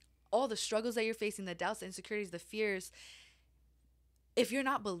through, all the struggles that you're facing, the doubts, the insecurities, the fears. If you're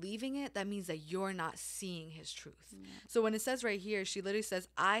not believing it, that means that you're not seeing his truth. So when it says right here, she literally says,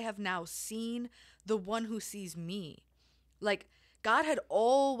 I have now seen the one who sees me. Like, God had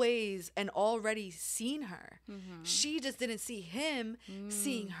always and already seen her. She just didn't see him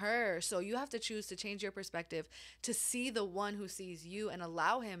seeing her. So you have to choose to change your perspective to see the one who sees you, and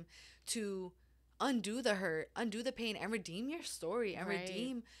allow him to undo the hurt, undo the pain, and redeem your story, and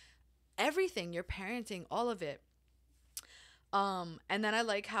redeem everything, your parenting, all of it. And then I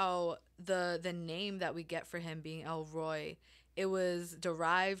like how the name that we get for him being El Roi, it was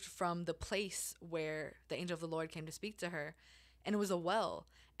derived from the place where the angel of the Lord came to speak to her. And it was a well.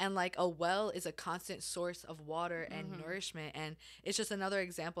 And like a well is a constant source of water and nourishment. And it's just another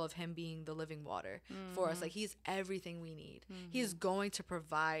example of him being the living water for us. Like he's everything we need. He's going to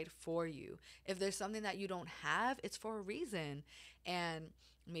provide for you. If there's something that you don't have, it's for a reason. And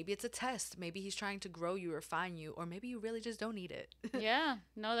maybe it's a test. Maybe he's trying to grow you, refine you, or maybe you really just don't need it. Yeah,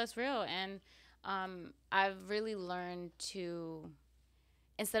 no, that's real. And I've really learned to,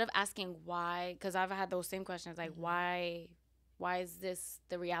 instead of asking why, because I've had those same questions, like why is this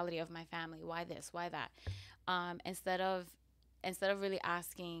the reality of my family? Why this? Why that? Instead of really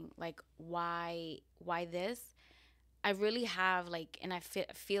asking like why this, I really have like, and I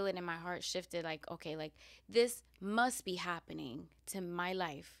feel it in my heart shifted, like, okay, like this must be happening to my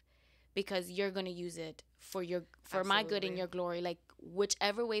life because you're going to use it for my good and your glory, like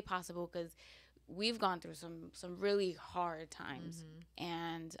whichever way possible, because we've gone through some really hard times.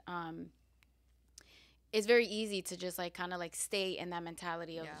 And it's very easy to just like kind of like stay in that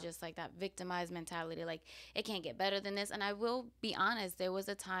mentality of just like that victimized mentality, like it can't get better than this. And I will be honest, there was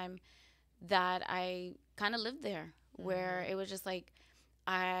a time that I kind of lived there where it was just like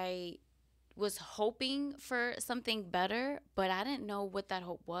I was hoping for something better, but I didn't know what that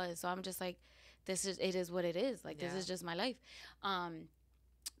hope was. So I'm just like, it is what it is. Like this is just my life.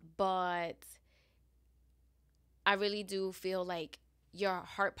 But I really do feel like your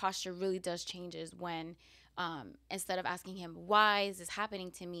heart posture really does changes when instead of asking him, why is this happening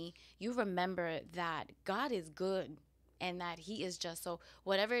to me, you remember that God is good and that he is just. So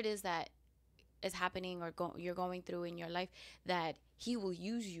whatever it is that is happening or you're going through in your life, that he will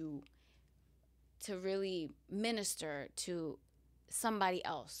use you to really minister to somebody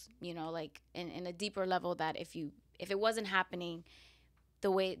else, you know, like in a deeper level, that if it wasn't happening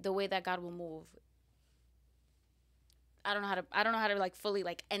the way that God will move. I don't know how to like fully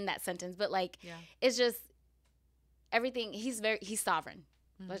like end that sentence, but like it's just everything. He's sovereign.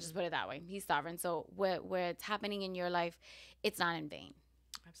 Let's just put it that way. He's sovereign. So where it's happening in your life, it's not in vain.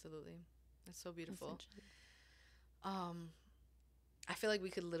 Absolutely. That's so beautiful. I feel like we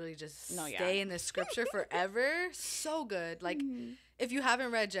could literally just stay in this scripture forever. So good. Like if you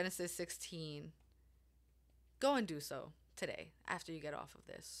haven't read Genesis 16, go and do so today after you get off of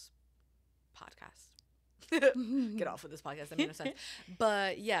this podcast. Get off of this podcast. That made no sense.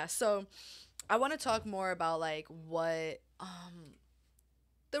 But yeah, so I want to talk more about like what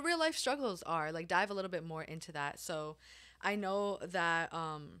the real life struggles are. Like dive a little bit more into that. So I know that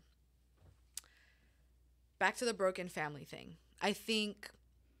back to the broken family thing. I think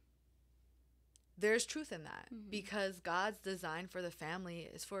there's truth in that because God's design for the family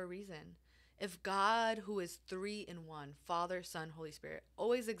is for a reason. If God, who is 3 in 1, Father, Son, Holy Spirit,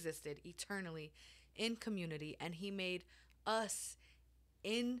 always existed eternally in community, and he made us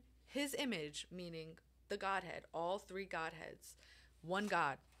in his image, meaning the Godhead, all 3 Godheads, one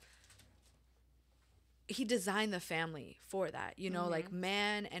God, he designed the family for that. You know, like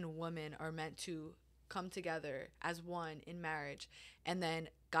man and woman are meant to come together as one in marriage, and then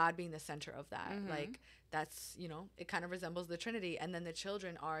God being the center of that. Like that's, you know, it kind of resembles the Trinity, and then the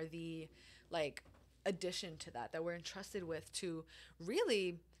children are the like addition to that we're entrusted with to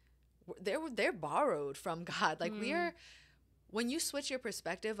really, they're borrowed from God. Like when you switch your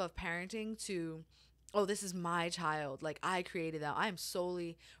perspective of parenting to, oh, this is my child, like I created them, I'm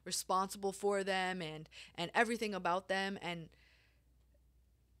solely responsible for them and everything about them, and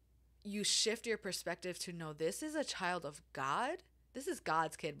you shift your perspective to, no, this is a child of God. This is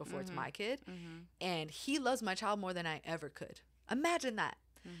God's kid before it's my kid. And he loves my child more than I ever could. Imagine that.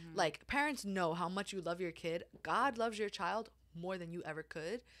 Like parents know how much you love your kid. God loves your child more than you ever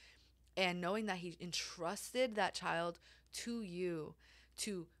could. And knowing that he entrusted that child to you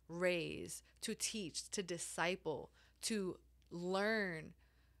to raise, to teach, to disciple, to learn,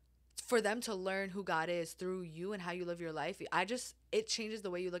 for them to learn who God is through you and how you live your life. It changes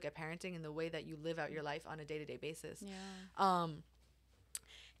the way you look at parenting and the way that you live out your life on a day-to-day basis.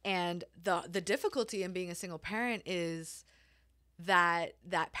 And the difficulty in being a single parent is that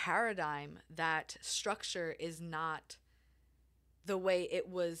paradigm, that structure is not the way it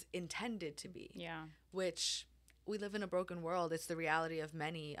was intended to be. Which we live in a broken world. It's the reality of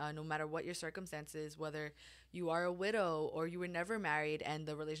many, no matter what your circumstances, whether you are a widow or you were never married and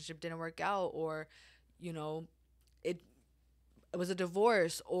the relationship didn't work out, or, you know, it was a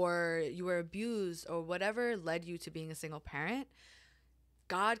divorce, or you were abused, or whatever led you to being a single parent,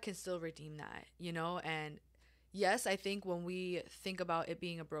 God can still redeem that, you know? And yes, I think when we think about it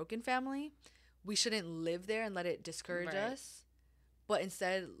being a broken family, we shouldn't live there and let it discourage us, but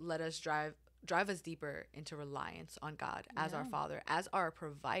instead let us drive us deeper into reliance on God as our Father, as our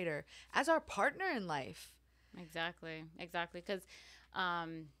provider, as our partner in life. Exactly. Because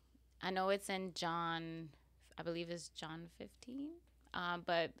I know it's in John, I believe it's John 15,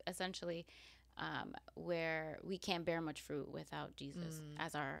 but essentially, where we can't bear much fruit without Jesus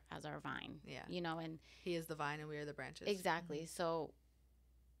as our vine. Yeah. You know, and he is the vine and we are the branches. Exactly. So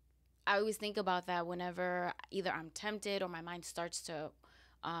I always think about that whenever either I'm tempted or my mind starts to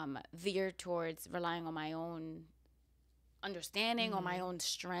veer towards relying on my own understanding or my own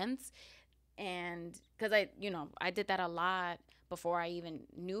strengths. And because I did that a lot before I even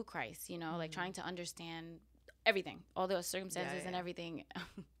knew Christ, like trying to understand everything, all the circumstances and everything.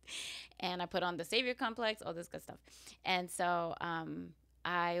 And I put on the savior complex, all this good stuff. And so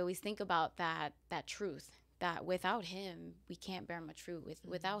I always think about that truth, that without him, we can't bear much fruit.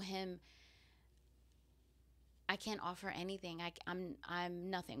 Without him, I can't offer anything. I'm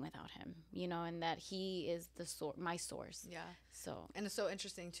nothing without him, and that he is my source. Yeah. So, and it's so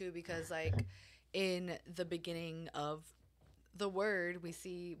interesting too, because like in the beginning of the word, we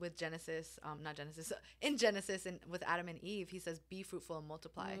see with Genesis and with Adam and Eve, he says, be fruitful and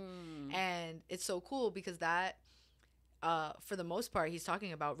multiply. And it's so cool because that, for the most part, he's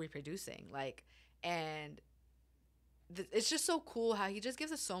talking about reproducing, like, and it's just so cool how he just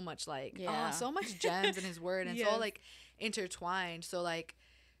gives us so much, like, so much gems in his word, and it's all like intertwined. So like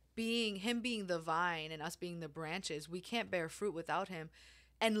being the vine and us being the branches, we can't bear fruit without him.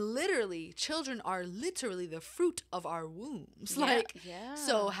 And literally, children are literally the fruit of our wombs.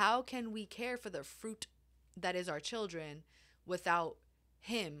 So how can we care for the fruit that is our children without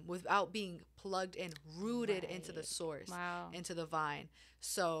him, without being plugged in, rooted into the source, into the vine?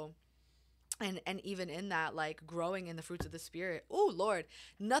 So, and even in that, like growing in the fruits of the Spirit. Oh Lord,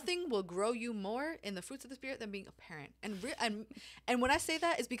 nothing will grow you more in the fruits of the Spirit than being a parent. And when I say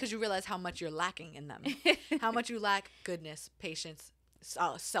that, it's because you realize how much you're lacking in them, how much you lack goodness, patience,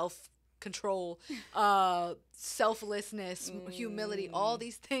 self-control, selflessness, humility, all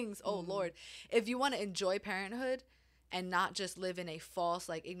these things. Oh Lord, if you want to enjoy parenthood and not just live in a false,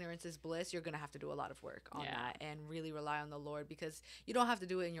 like, ignorance is bliss, you're gonna have to do a lot of work on that and really rely on the Lord, because you don't have to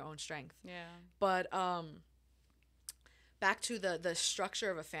do it in your own strength. But back to the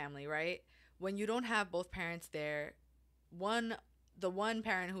structure of a family, right? When you don't have both parents there, the one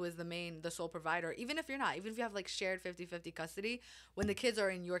parent who is the sole provider, even if you have like shared 50-50 custody, when the kids are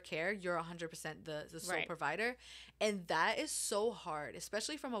in your care, you're 100% the sole provider. And that is so hard,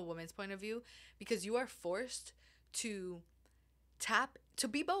 especially from a woman's point of view, because you are forced to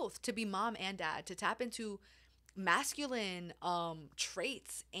be both, to be mom and dad, to tap into masculine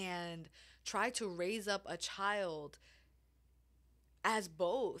traits and try to raise up a child as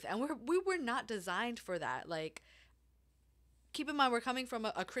both. And we were not designed for that. Like, keep in mind, we're coming from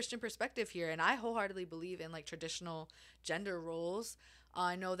a Christian perspective here, and I wholeheartedly believe in like traditional gender roles.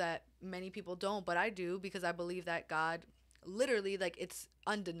 I know that many people don't, but I do, because I believe that God literally, like, it's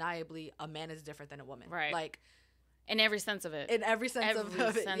undeniably a man is different than a woman. Right. Like, in every sense of it. In every sense of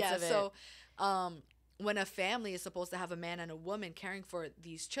it. Yeah. So when a family is supposed to have a man and a woman caring for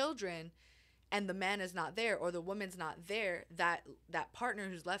these children, and the man is not there or the woman's not there, that partner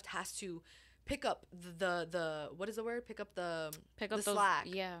who's left has to pick up the what is the word? Pick up the slack.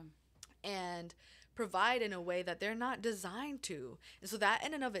 Yeah. And provide in a way that they're not designed to. And so that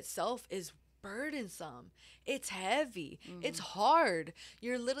in and of itself is burdensome. It's heavy. It's hard.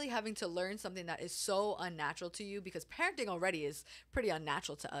 You're literally having to learn something that is so unnatural to you, because parenting already is pretty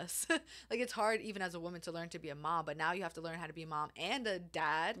unnatural to us. Like, it's hard even as a woman to learn to be a mom, but now you have to learn how to be a mom and a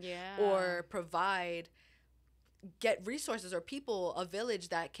dad, or get resources or people, a village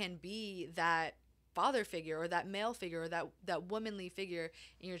that can be that father figure or that male figure or that womanly figure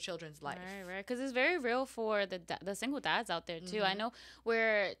in your children's life. Right. Because it's very real for the single dads out there too. I know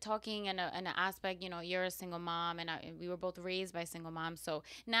we're talking in an aspect, you're a single mom, and we were both raised by single moms, so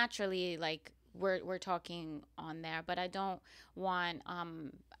naturally, like, we're talking on there. But I don't want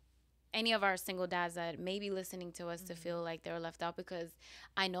any of our single dads that may be listening to us to feel like they're left out, because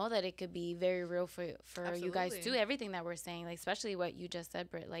I know that it could be very real for you guys too. Everything that we're saying, like, especially what you just said,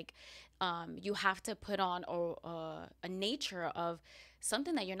 Britt, like, you have to put on a nature of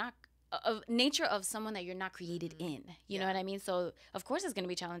something that you're not, of nature of someone that you're not created in. You know what I mean? So of course it's going to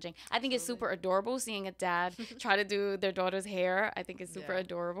be challenging. I think it's super adorable seeing a dad try to do their daughter's hair. I think it's super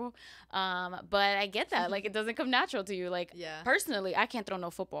adorable. But I get that. Like, it doesn't come natural to you. Like, personally, I can't throw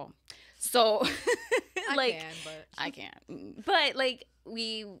no football. So like, I can't. But like,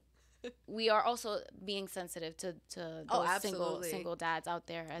 we are also being sensitive to those single dads out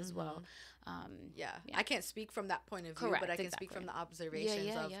there as well. I can't speak from that point of view, but I can speak from the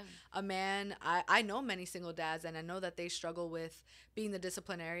observations of a man. I know many single dads, and I know that they struggle with being the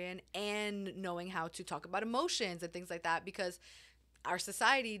disciplinarian and knowing how to talk about emotions and things like that, because our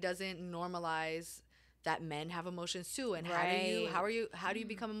society doesn't normalize that men have emotions too, and how do you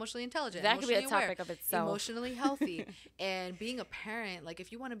become emotionally intelligent, that could be a topic of itself, emotionally healthy. And being a parent, like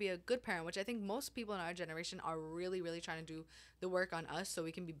if you want to be a good parent, which I think most people in our generation are really really trying to do the work on us so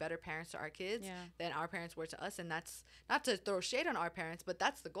we can be better parents to our kids than our parents were to us. And that's not to throw shade on our parents, but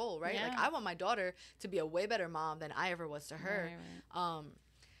that's the goal, right? Like I want my daughter to be a way better mom than I ever was to her.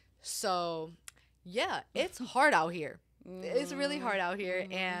 So yeah, it's hard out here. It's really hard out here.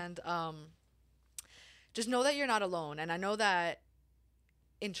 And just know that you're not alone. And I know that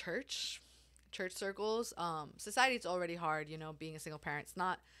in church circles, society, it's already hard, you know, being a single parent. It's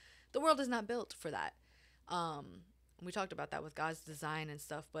not, the world is not built for that. We talked about that with God's design and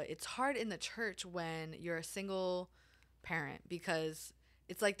stuff, but it's hard in the church when you're a single parent, because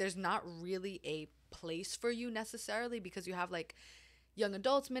it's like there's not really a place for you necessarily, because you have like young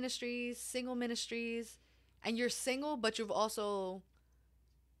adults ministries, single ministries, and you're single, but you've also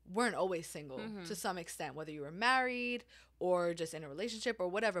weren't always single to some extent, whether you were married or just in a relationship or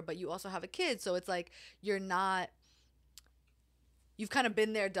whatever, but you also have a kid. So it's like you've kind of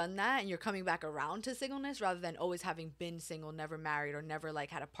been there, done that, and you're coming back around to singleness rather than always having been single, never married, or never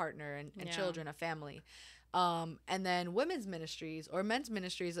like had a partner and children, a family. And then women's ministries or men's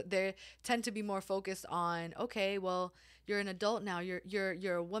ministries, they tend to be more focused on, okay, well, you're an adult now,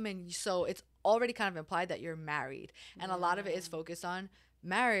 you're a woman, so it's already kind of implied that you're married, and a lot of it is focused on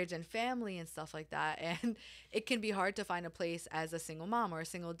marriage and family and stuff like that. And it can be hard to find a place as a single mom or a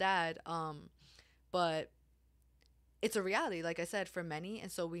single dad, but it's a reality, like I said, for many.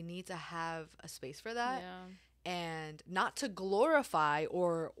 And so we need to have a space for that, and not to glorify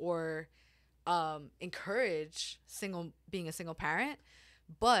or encourage being a single parent,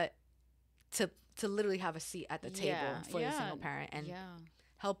 but to literally have a seat at the table for the single parent and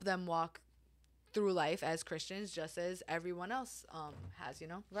help them walk through life as Christians, just as everyone else has, you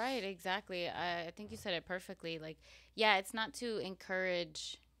know? Right, exactly. I think you said it perfectly. Like, yeah, it's not to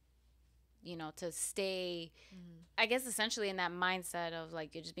encourage, you know, to stay, I guess, essentially in that mindset of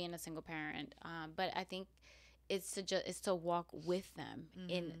like you're just being a single parent. But I think it's to walk with them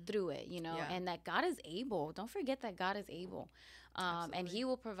in through it, you know, and that God is able. Don't forget that God is able, and He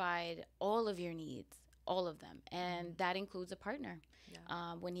will provide all of your needs, all of them, and that includes a partner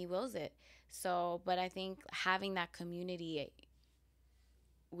when He wills it. So, but I think having that community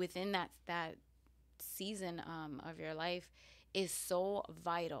within that season of your life is so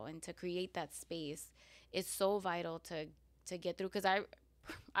vital, and to create that space is so vital to get through. Because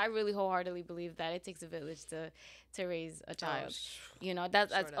I really wholeheartedly believe that it takes a village to raise a child. You know,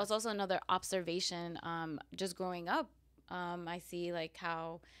 that's also another observation. Just growing up, I see like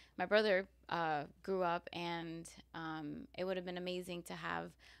how my brother grew up, and it would have been amazing to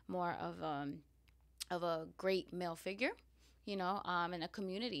have more of a great male figure, you know, in a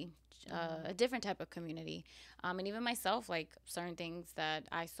community, a different type of community. And even myself, like certain things that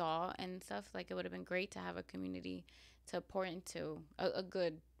I saw and stuff, like it would have been great to have a community to pour into, a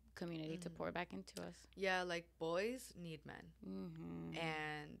good community to pour back into us. Yeah, like boys need men.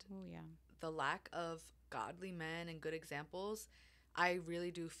 And the lack of godly men and good examples, I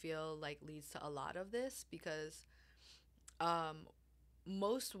really do feel like leads to a lot of this, because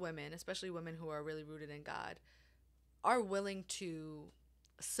most women, especially women who are really rooted in God, are willing to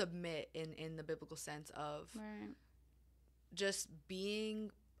submit in the biblical sense of just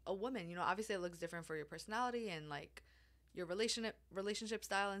being a woman. You know, obviously it looks different for your personality and like your relationship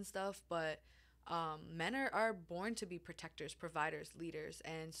style and stuff, but men are born to be protectors, providers, leaders.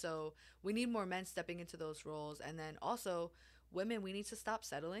 And so we need more men stepping into those roles. And then also women, we need to stop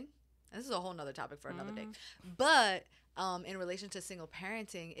settling. And this is a whole nother topic for another day. But in relation to single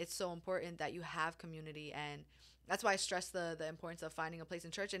parenting, it's so important that you have community. And that's why I stress the importance of finding a place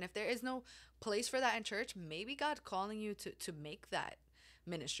in church. And if there is no place for that in church, maybe God's calling you to make that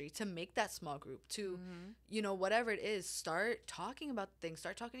ministry, to make that small group, to you know, whatever it is, start talking about things,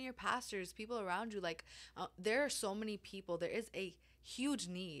 start talking to your pastors, people around you. Like there are so many people, there is a huge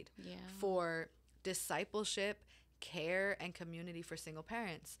need for discipleship, care, and community for single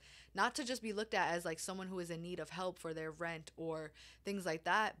parents, not to just be looked at as like someone who is in need of help for their rent or things like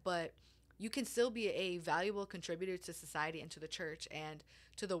that, but you can still be a valuable contributor to society and to the church and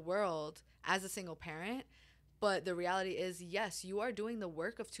to the world as a single parent. But the reality is, yes, you are doing the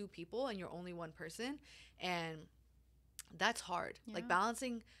work of two people and you're only one person. And that's hard. Like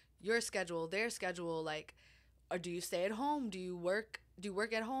balancing your schedule, their schedule, like or do you stay at home? Do you work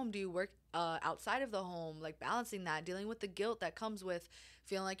at home? Do you work outside of the home? Like balancing that, dealing with the guilt that comes with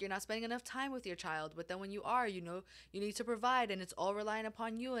feeling like you're not spending enough time with your child. But then when you are, you know, you need to provide and it's all relying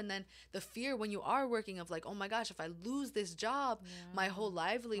upon you. And then the fear when you are working of like, oh my gosh, if I lose this job, my whole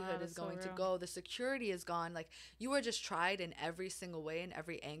livelihood is going to go. The security is gone. Like you are just tried in every single way, in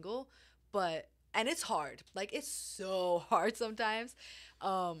every angle. And it's hard. Like it's so hard sometimes.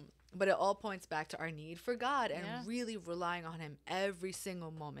 But it all points back to our need for God and really relying on him every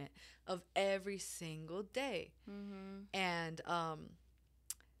single moment of every single day. And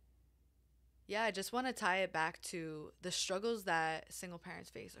I just want to tie it back to the struggles that single parents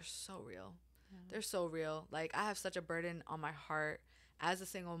face are so real. They're so real. Like I have such a burden on my heart as a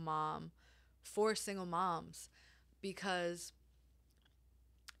single mom for single moms, because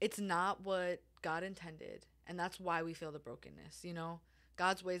it's not what God intended. And that's why we feel the brokenness, you know?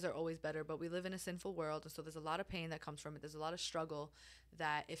 God's ways are always better, but we live in a sinful world. And so there's a lot of pain that comes from it. There's a lot of struggle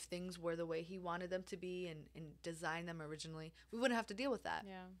that if things were the way he wanted them to be and designed them originally, we wouldn't have to deal with that.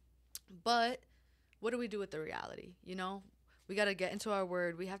 Yeah. But what do we do with the reality? You know, we got to get into our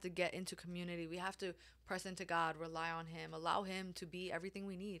word. We have to get into community. We have to press into God, rely on him, allow him to be everything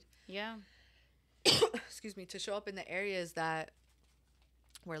we need. Yeah. Excuse me, to show up in the areas that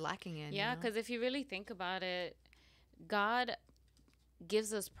we're lacking in. Yeah, because if you really think about it, God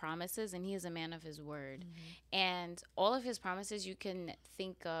gives us promises and he is a man of his word. And all of his promises, you can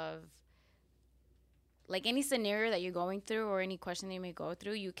think of like any scenario that you're going through or any question that you may go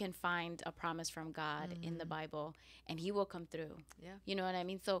through, you can find a promise from God in the Bible and he will come through. Yeah. You know what I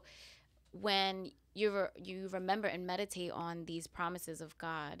mean? So when you remember and meditate on these promises of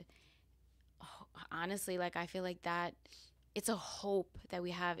God, honestly, like I feel like that it's a hope that we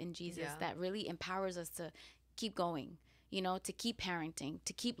have in Jesus that really empowers us to keep going, you know, to keep parenting,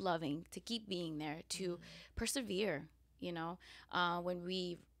 to keep loving, to keep being there, to persevere, you know, when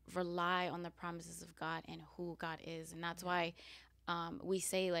we rely on the promises of God and who God is. And that's why we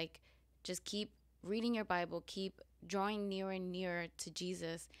say, like, just keep reading your Bible, keep drawing nearer and nearer to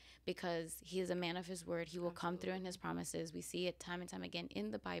Jesus, because he is a man of his word. He will come through in his promises. We see it time and time again in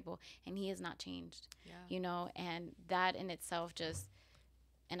the Bible, and he has not changed, you know, and that in itself just,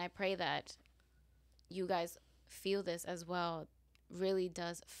 and I pray that you guys feel this as well, really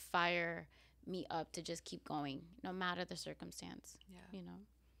does fire me up to just keep going no matter the circumstance. You know,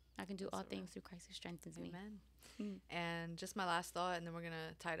 I can do all things through Christ who strengthens me. Amen. And just my last thought, and then we're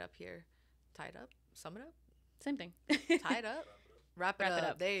gonna tie it up here. Tie it up, sum it up, same thing. Tie it up, wrap it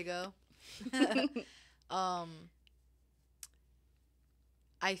up. There you go.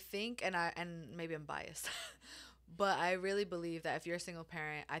 I think, and maybe I'm biased, but I really believe that if you're a single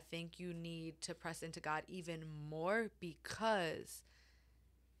parent, I think you need to press into God even more, because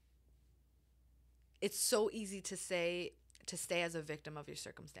it's so easy to stay as a victim of your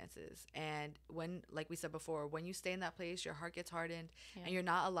circumstances. And when, like we said before, when you stay in that place, your heart gets hardened and you're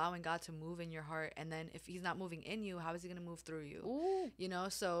not allowing God to move in your heart. And then if he's not moving in you, how is he going to move through you? Ooh. You know,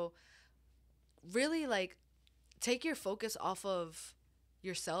 so really, like, take your focus off of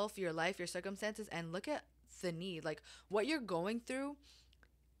yourself, your life, your circumstances, and look at the need. Like, what you're going through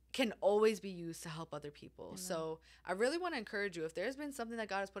can always be used to help other people. Amen. So I really want to encourage you, if there's been something that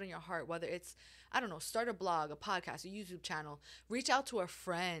God has put in your heart, whether it's, I don't know, start a blog, a podcast, a YouTube channel, reach out to a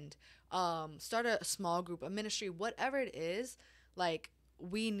friend, start a small group, a ministry, whatever it is, like,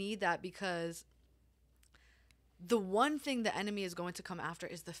 we need that, because the one thing the enemy is going to come after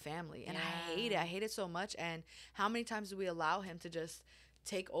is the family. And I hate it. I hate it so much. And how many times do we allow him to just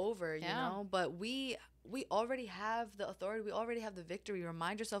take over, you know? But we already have the authority. We already have the victory.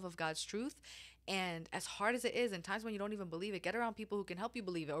 Remind yourself of God's truth. And as hard as it is, in times when you don't even believe it, get around people who can help you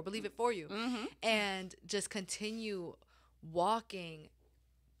believe it or believe it for you. And just continue walking,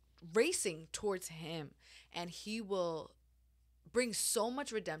 racing towards him. And he will bring so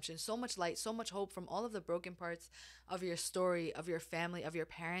much redemption, so much light, so much hope from all of the broken parts of your story, of your family, of your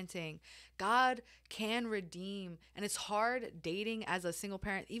parenting. God can redeem. And it's hard dating as a single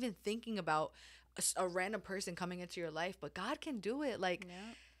parent, even thinking about a random person coming into your life, but God can do it. Like,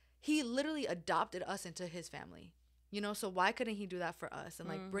 he literally adopted us into his family, you know? So why couldn't he do that for us and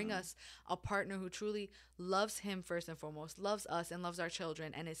like bring us a partner who truly loves him first and foremost, loves us and loves our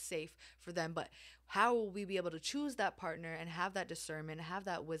children and is safe for them? But how will we be able to choose that partner and have that discernment, have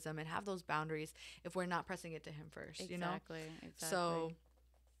that wisdom, and have those boundaries if we're not pressing it to him first? You know? Exactly. So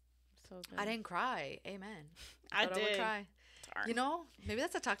good. I didn't cry. Amen. I did. I would cry. Darn. You know, maybe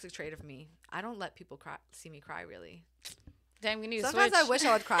that's a toxic trait of me. I don't let people see me cry, really. Damn, we need Sometimes to switch. I wish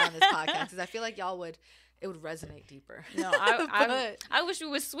I would cry on this podcast, because I feel like y'all would it would resonate deeper. No, I wish we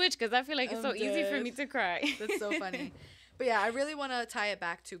would switch because I feel like it's so easy for me to cry. That's so funny. But yeah, I really want to tie it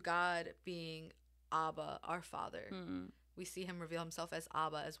back to God being Abba, our Father. Mm-hmm. We see him reveal himself as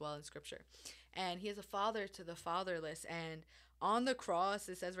Abba as well in Scripture. And he is a father to the fatherless. And on the cross,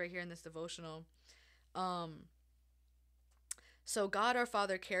 it says right here in this devotional, so God our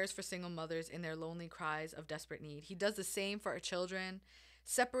Father cares for single mothers in their lonely cries of desperate need. He does the same for our children,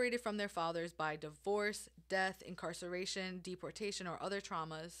 separated from their fathers by divorce, death, incarceration, deportation, or other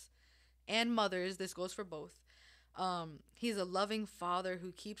traumas. And mothers, this goes for both. He's a loving father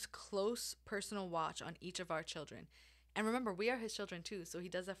who keeps close personal watch on each of our children. And remember, we are his children too, so he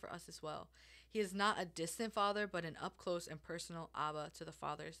does that for us as well. He is not a distant father, but an up-close and personal Abba to the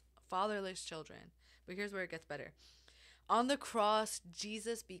fatherless children. But here's where it gets better. On the cross,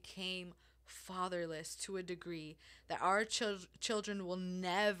 Jesus became fatherless to a degree that our children will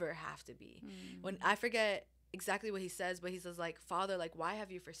never have to be. When I forget exactly what he says, but he says, like, Father, like, why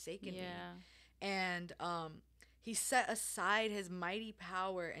have you forsaken me? And he set aside his mighty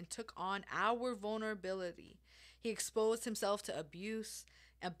power and took on our vulnerability. He exposed himself to abuse,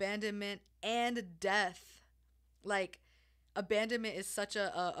 abandonment, and death. Like, abandonment is such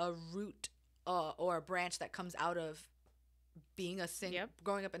a root or a branch that comes out of being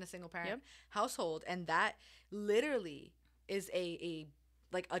growing up in a single parent household, and that literally is a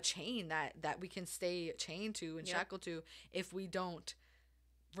chain that we can stay chained to and shackled to if we don't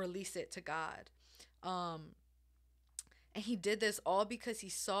release it to God. And he did this all because he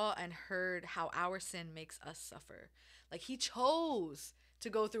saw and heard how our sin makes us suffer. Like, he chose to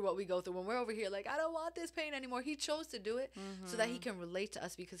go through what we go through when we're over here like, I don't want this pain anymore. He chose to do it so that he can relate to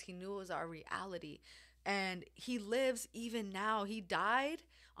us because he knew it was our reality. And he lives even now. He died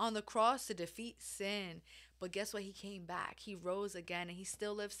on the cross to defeat sin. But guess what? He came back. He rose again, and he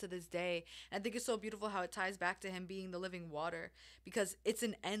still lives to this day. And I think it's so beautiful how it ties back to him being the living water, because it's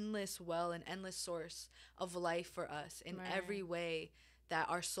an endless well, an endless source of life for us in every way that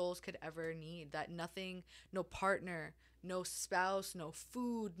our souls could ever need. That nothing, no partner, no spouse, no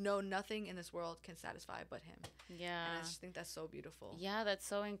food, no nothing in this world can satisfy but him. Yeah. And I just think that's so beautiful. Yeah, that's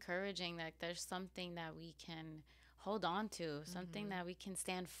so encouraging that there's something that we can hold on to, something that we can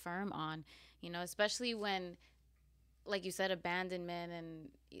stand firm on, you know, especially when, like you said, abandonment and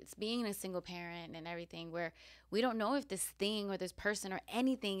it's being a single parent and everything, where we don't know if this thing or this person or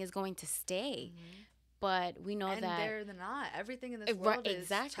anything is going to stay. But we know that they're not. Everything in this world is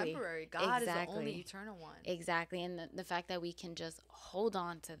temporary. God is the only eternal one. Exactly. And the fact that we can just hold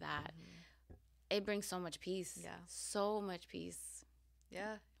on to that, it brings so much peace. Yeah. So much peace.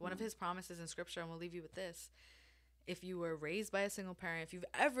 Yeah. One of his promises in Scripture, and we'll leave you with this. If you were raised by a single parent, if you've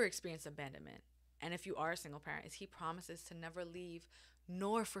ever experienced abandonment, and if you are a single parent, is he promises to never leave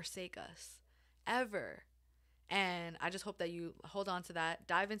nor forsake us. Ever. And I just hope that you hold on to that.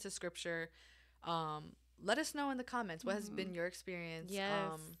 Dive into Scripture. Let us know in the comments what has been your experience.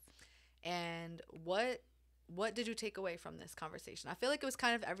 Yes. And what did you take away from this conversation? I feel like it was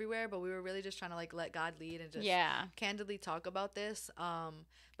kind of everywhere, but we were really just trying to like let God lead and just candidly talk about this.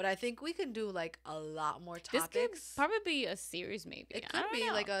 But I think we can do like a lot more topics. This could probably be a series, maybe. It could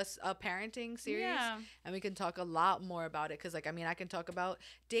be like a parenting series, and we can talk a lot more about it. Because like, I mean, I can talk about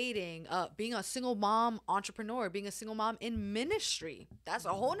dating, being a single mom entrepreneur, being a single mom in ministry. That's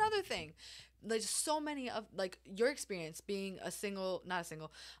a whole nother thing. There's so many of like your experience being having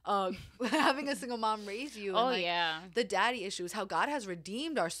a single mom raise you. And, like, the daddy issues, how God has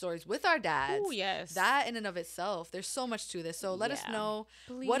redeemed our stories with our dads. Oh, yes. That in and of itself, there's so much to this. So let us know,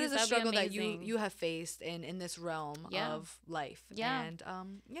 please, what is a struggle that you have faced in this realm of life. Yeah. And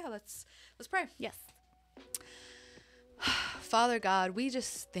let's pray. Yes. Father God, we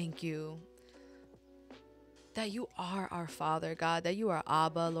just thank you that you are our Father, God, that you are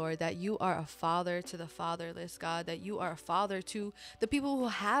Abba, Lord, that you are a father to the fatherless, God, that you are a father to the people who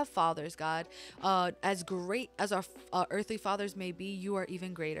have fathers, God. As great as our earthly fathers may be, you are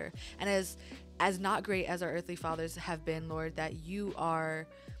even greater. And as not great as our earthly fathers have been, Lord, that you are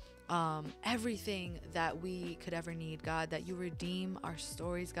everything that we could ever need, God, that you redeem our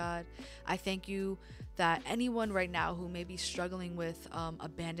stories, God. I thank you that anyone right now who may be struggling with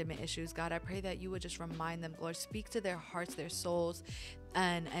abandonment issues, God, I pray that you would just remind them, Lord, speak to their hearts, their souls,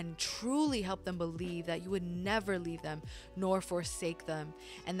 and truly help them believe that you would never leave them nor forsake them,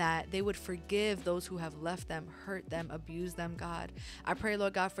 and that they would forgive those who have left them, hurt them, abused them, God. I pray,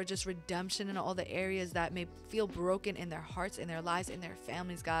 Lord God, for just redemption in all the areas that may feel broken in their hearts, in their lives, in their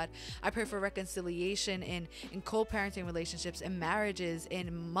families, God. I pray for reconciliation in co-parenting relationships, in marriages,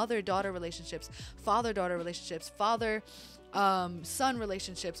 in mother-daughter relationships, father-daughter relationships, father son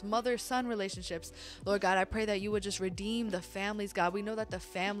relationships, mother-son relationships. Lord God, I pray that you would just redeem the families, God. We know that the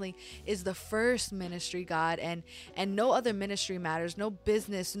family is the first ministry, God, and no other ministry matters. No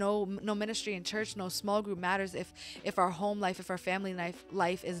business, no ministry in church, no small group matters if our home life, if our family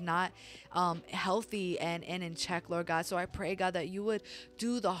life is not healthy and in check, Lord God. So I pray, God, that you would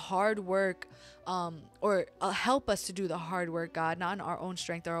do the hard work, or help us to do the hard work, God, not in our own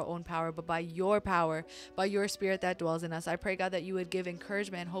strength or our own power, but by your power, by your spirit that dwells in us. I pray, God, that you would give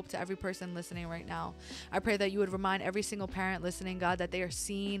encouragement and hope to every person listening right now. I pray that you would remind every single parent listening, God, that they are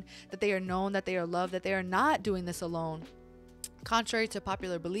seen, that they are known, that they are loved, that they are not doing this alone, contrary to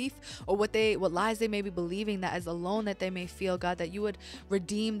popular belief, or what lies they may be believing, that as alone that they may feel, God, that you would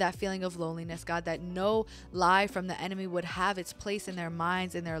redeem that feeling of loneliness, God, that no lie from the enemy would have its place in their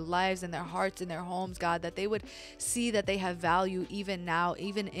minds, in their lives, in their hearts, in their homes, God, that they would see that they have value even now,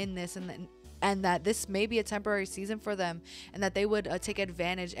 even in this, and that this may be a temporary season for them, and that they would take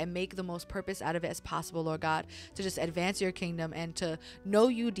advantage and make the most purpose out of it as possible, Lord God, to just advance your kingdom and to know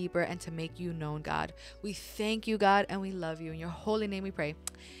you deeper and to make you known, God. We thank you, God, and we love you. In your holy name we pray.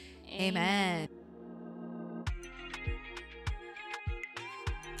 Amen.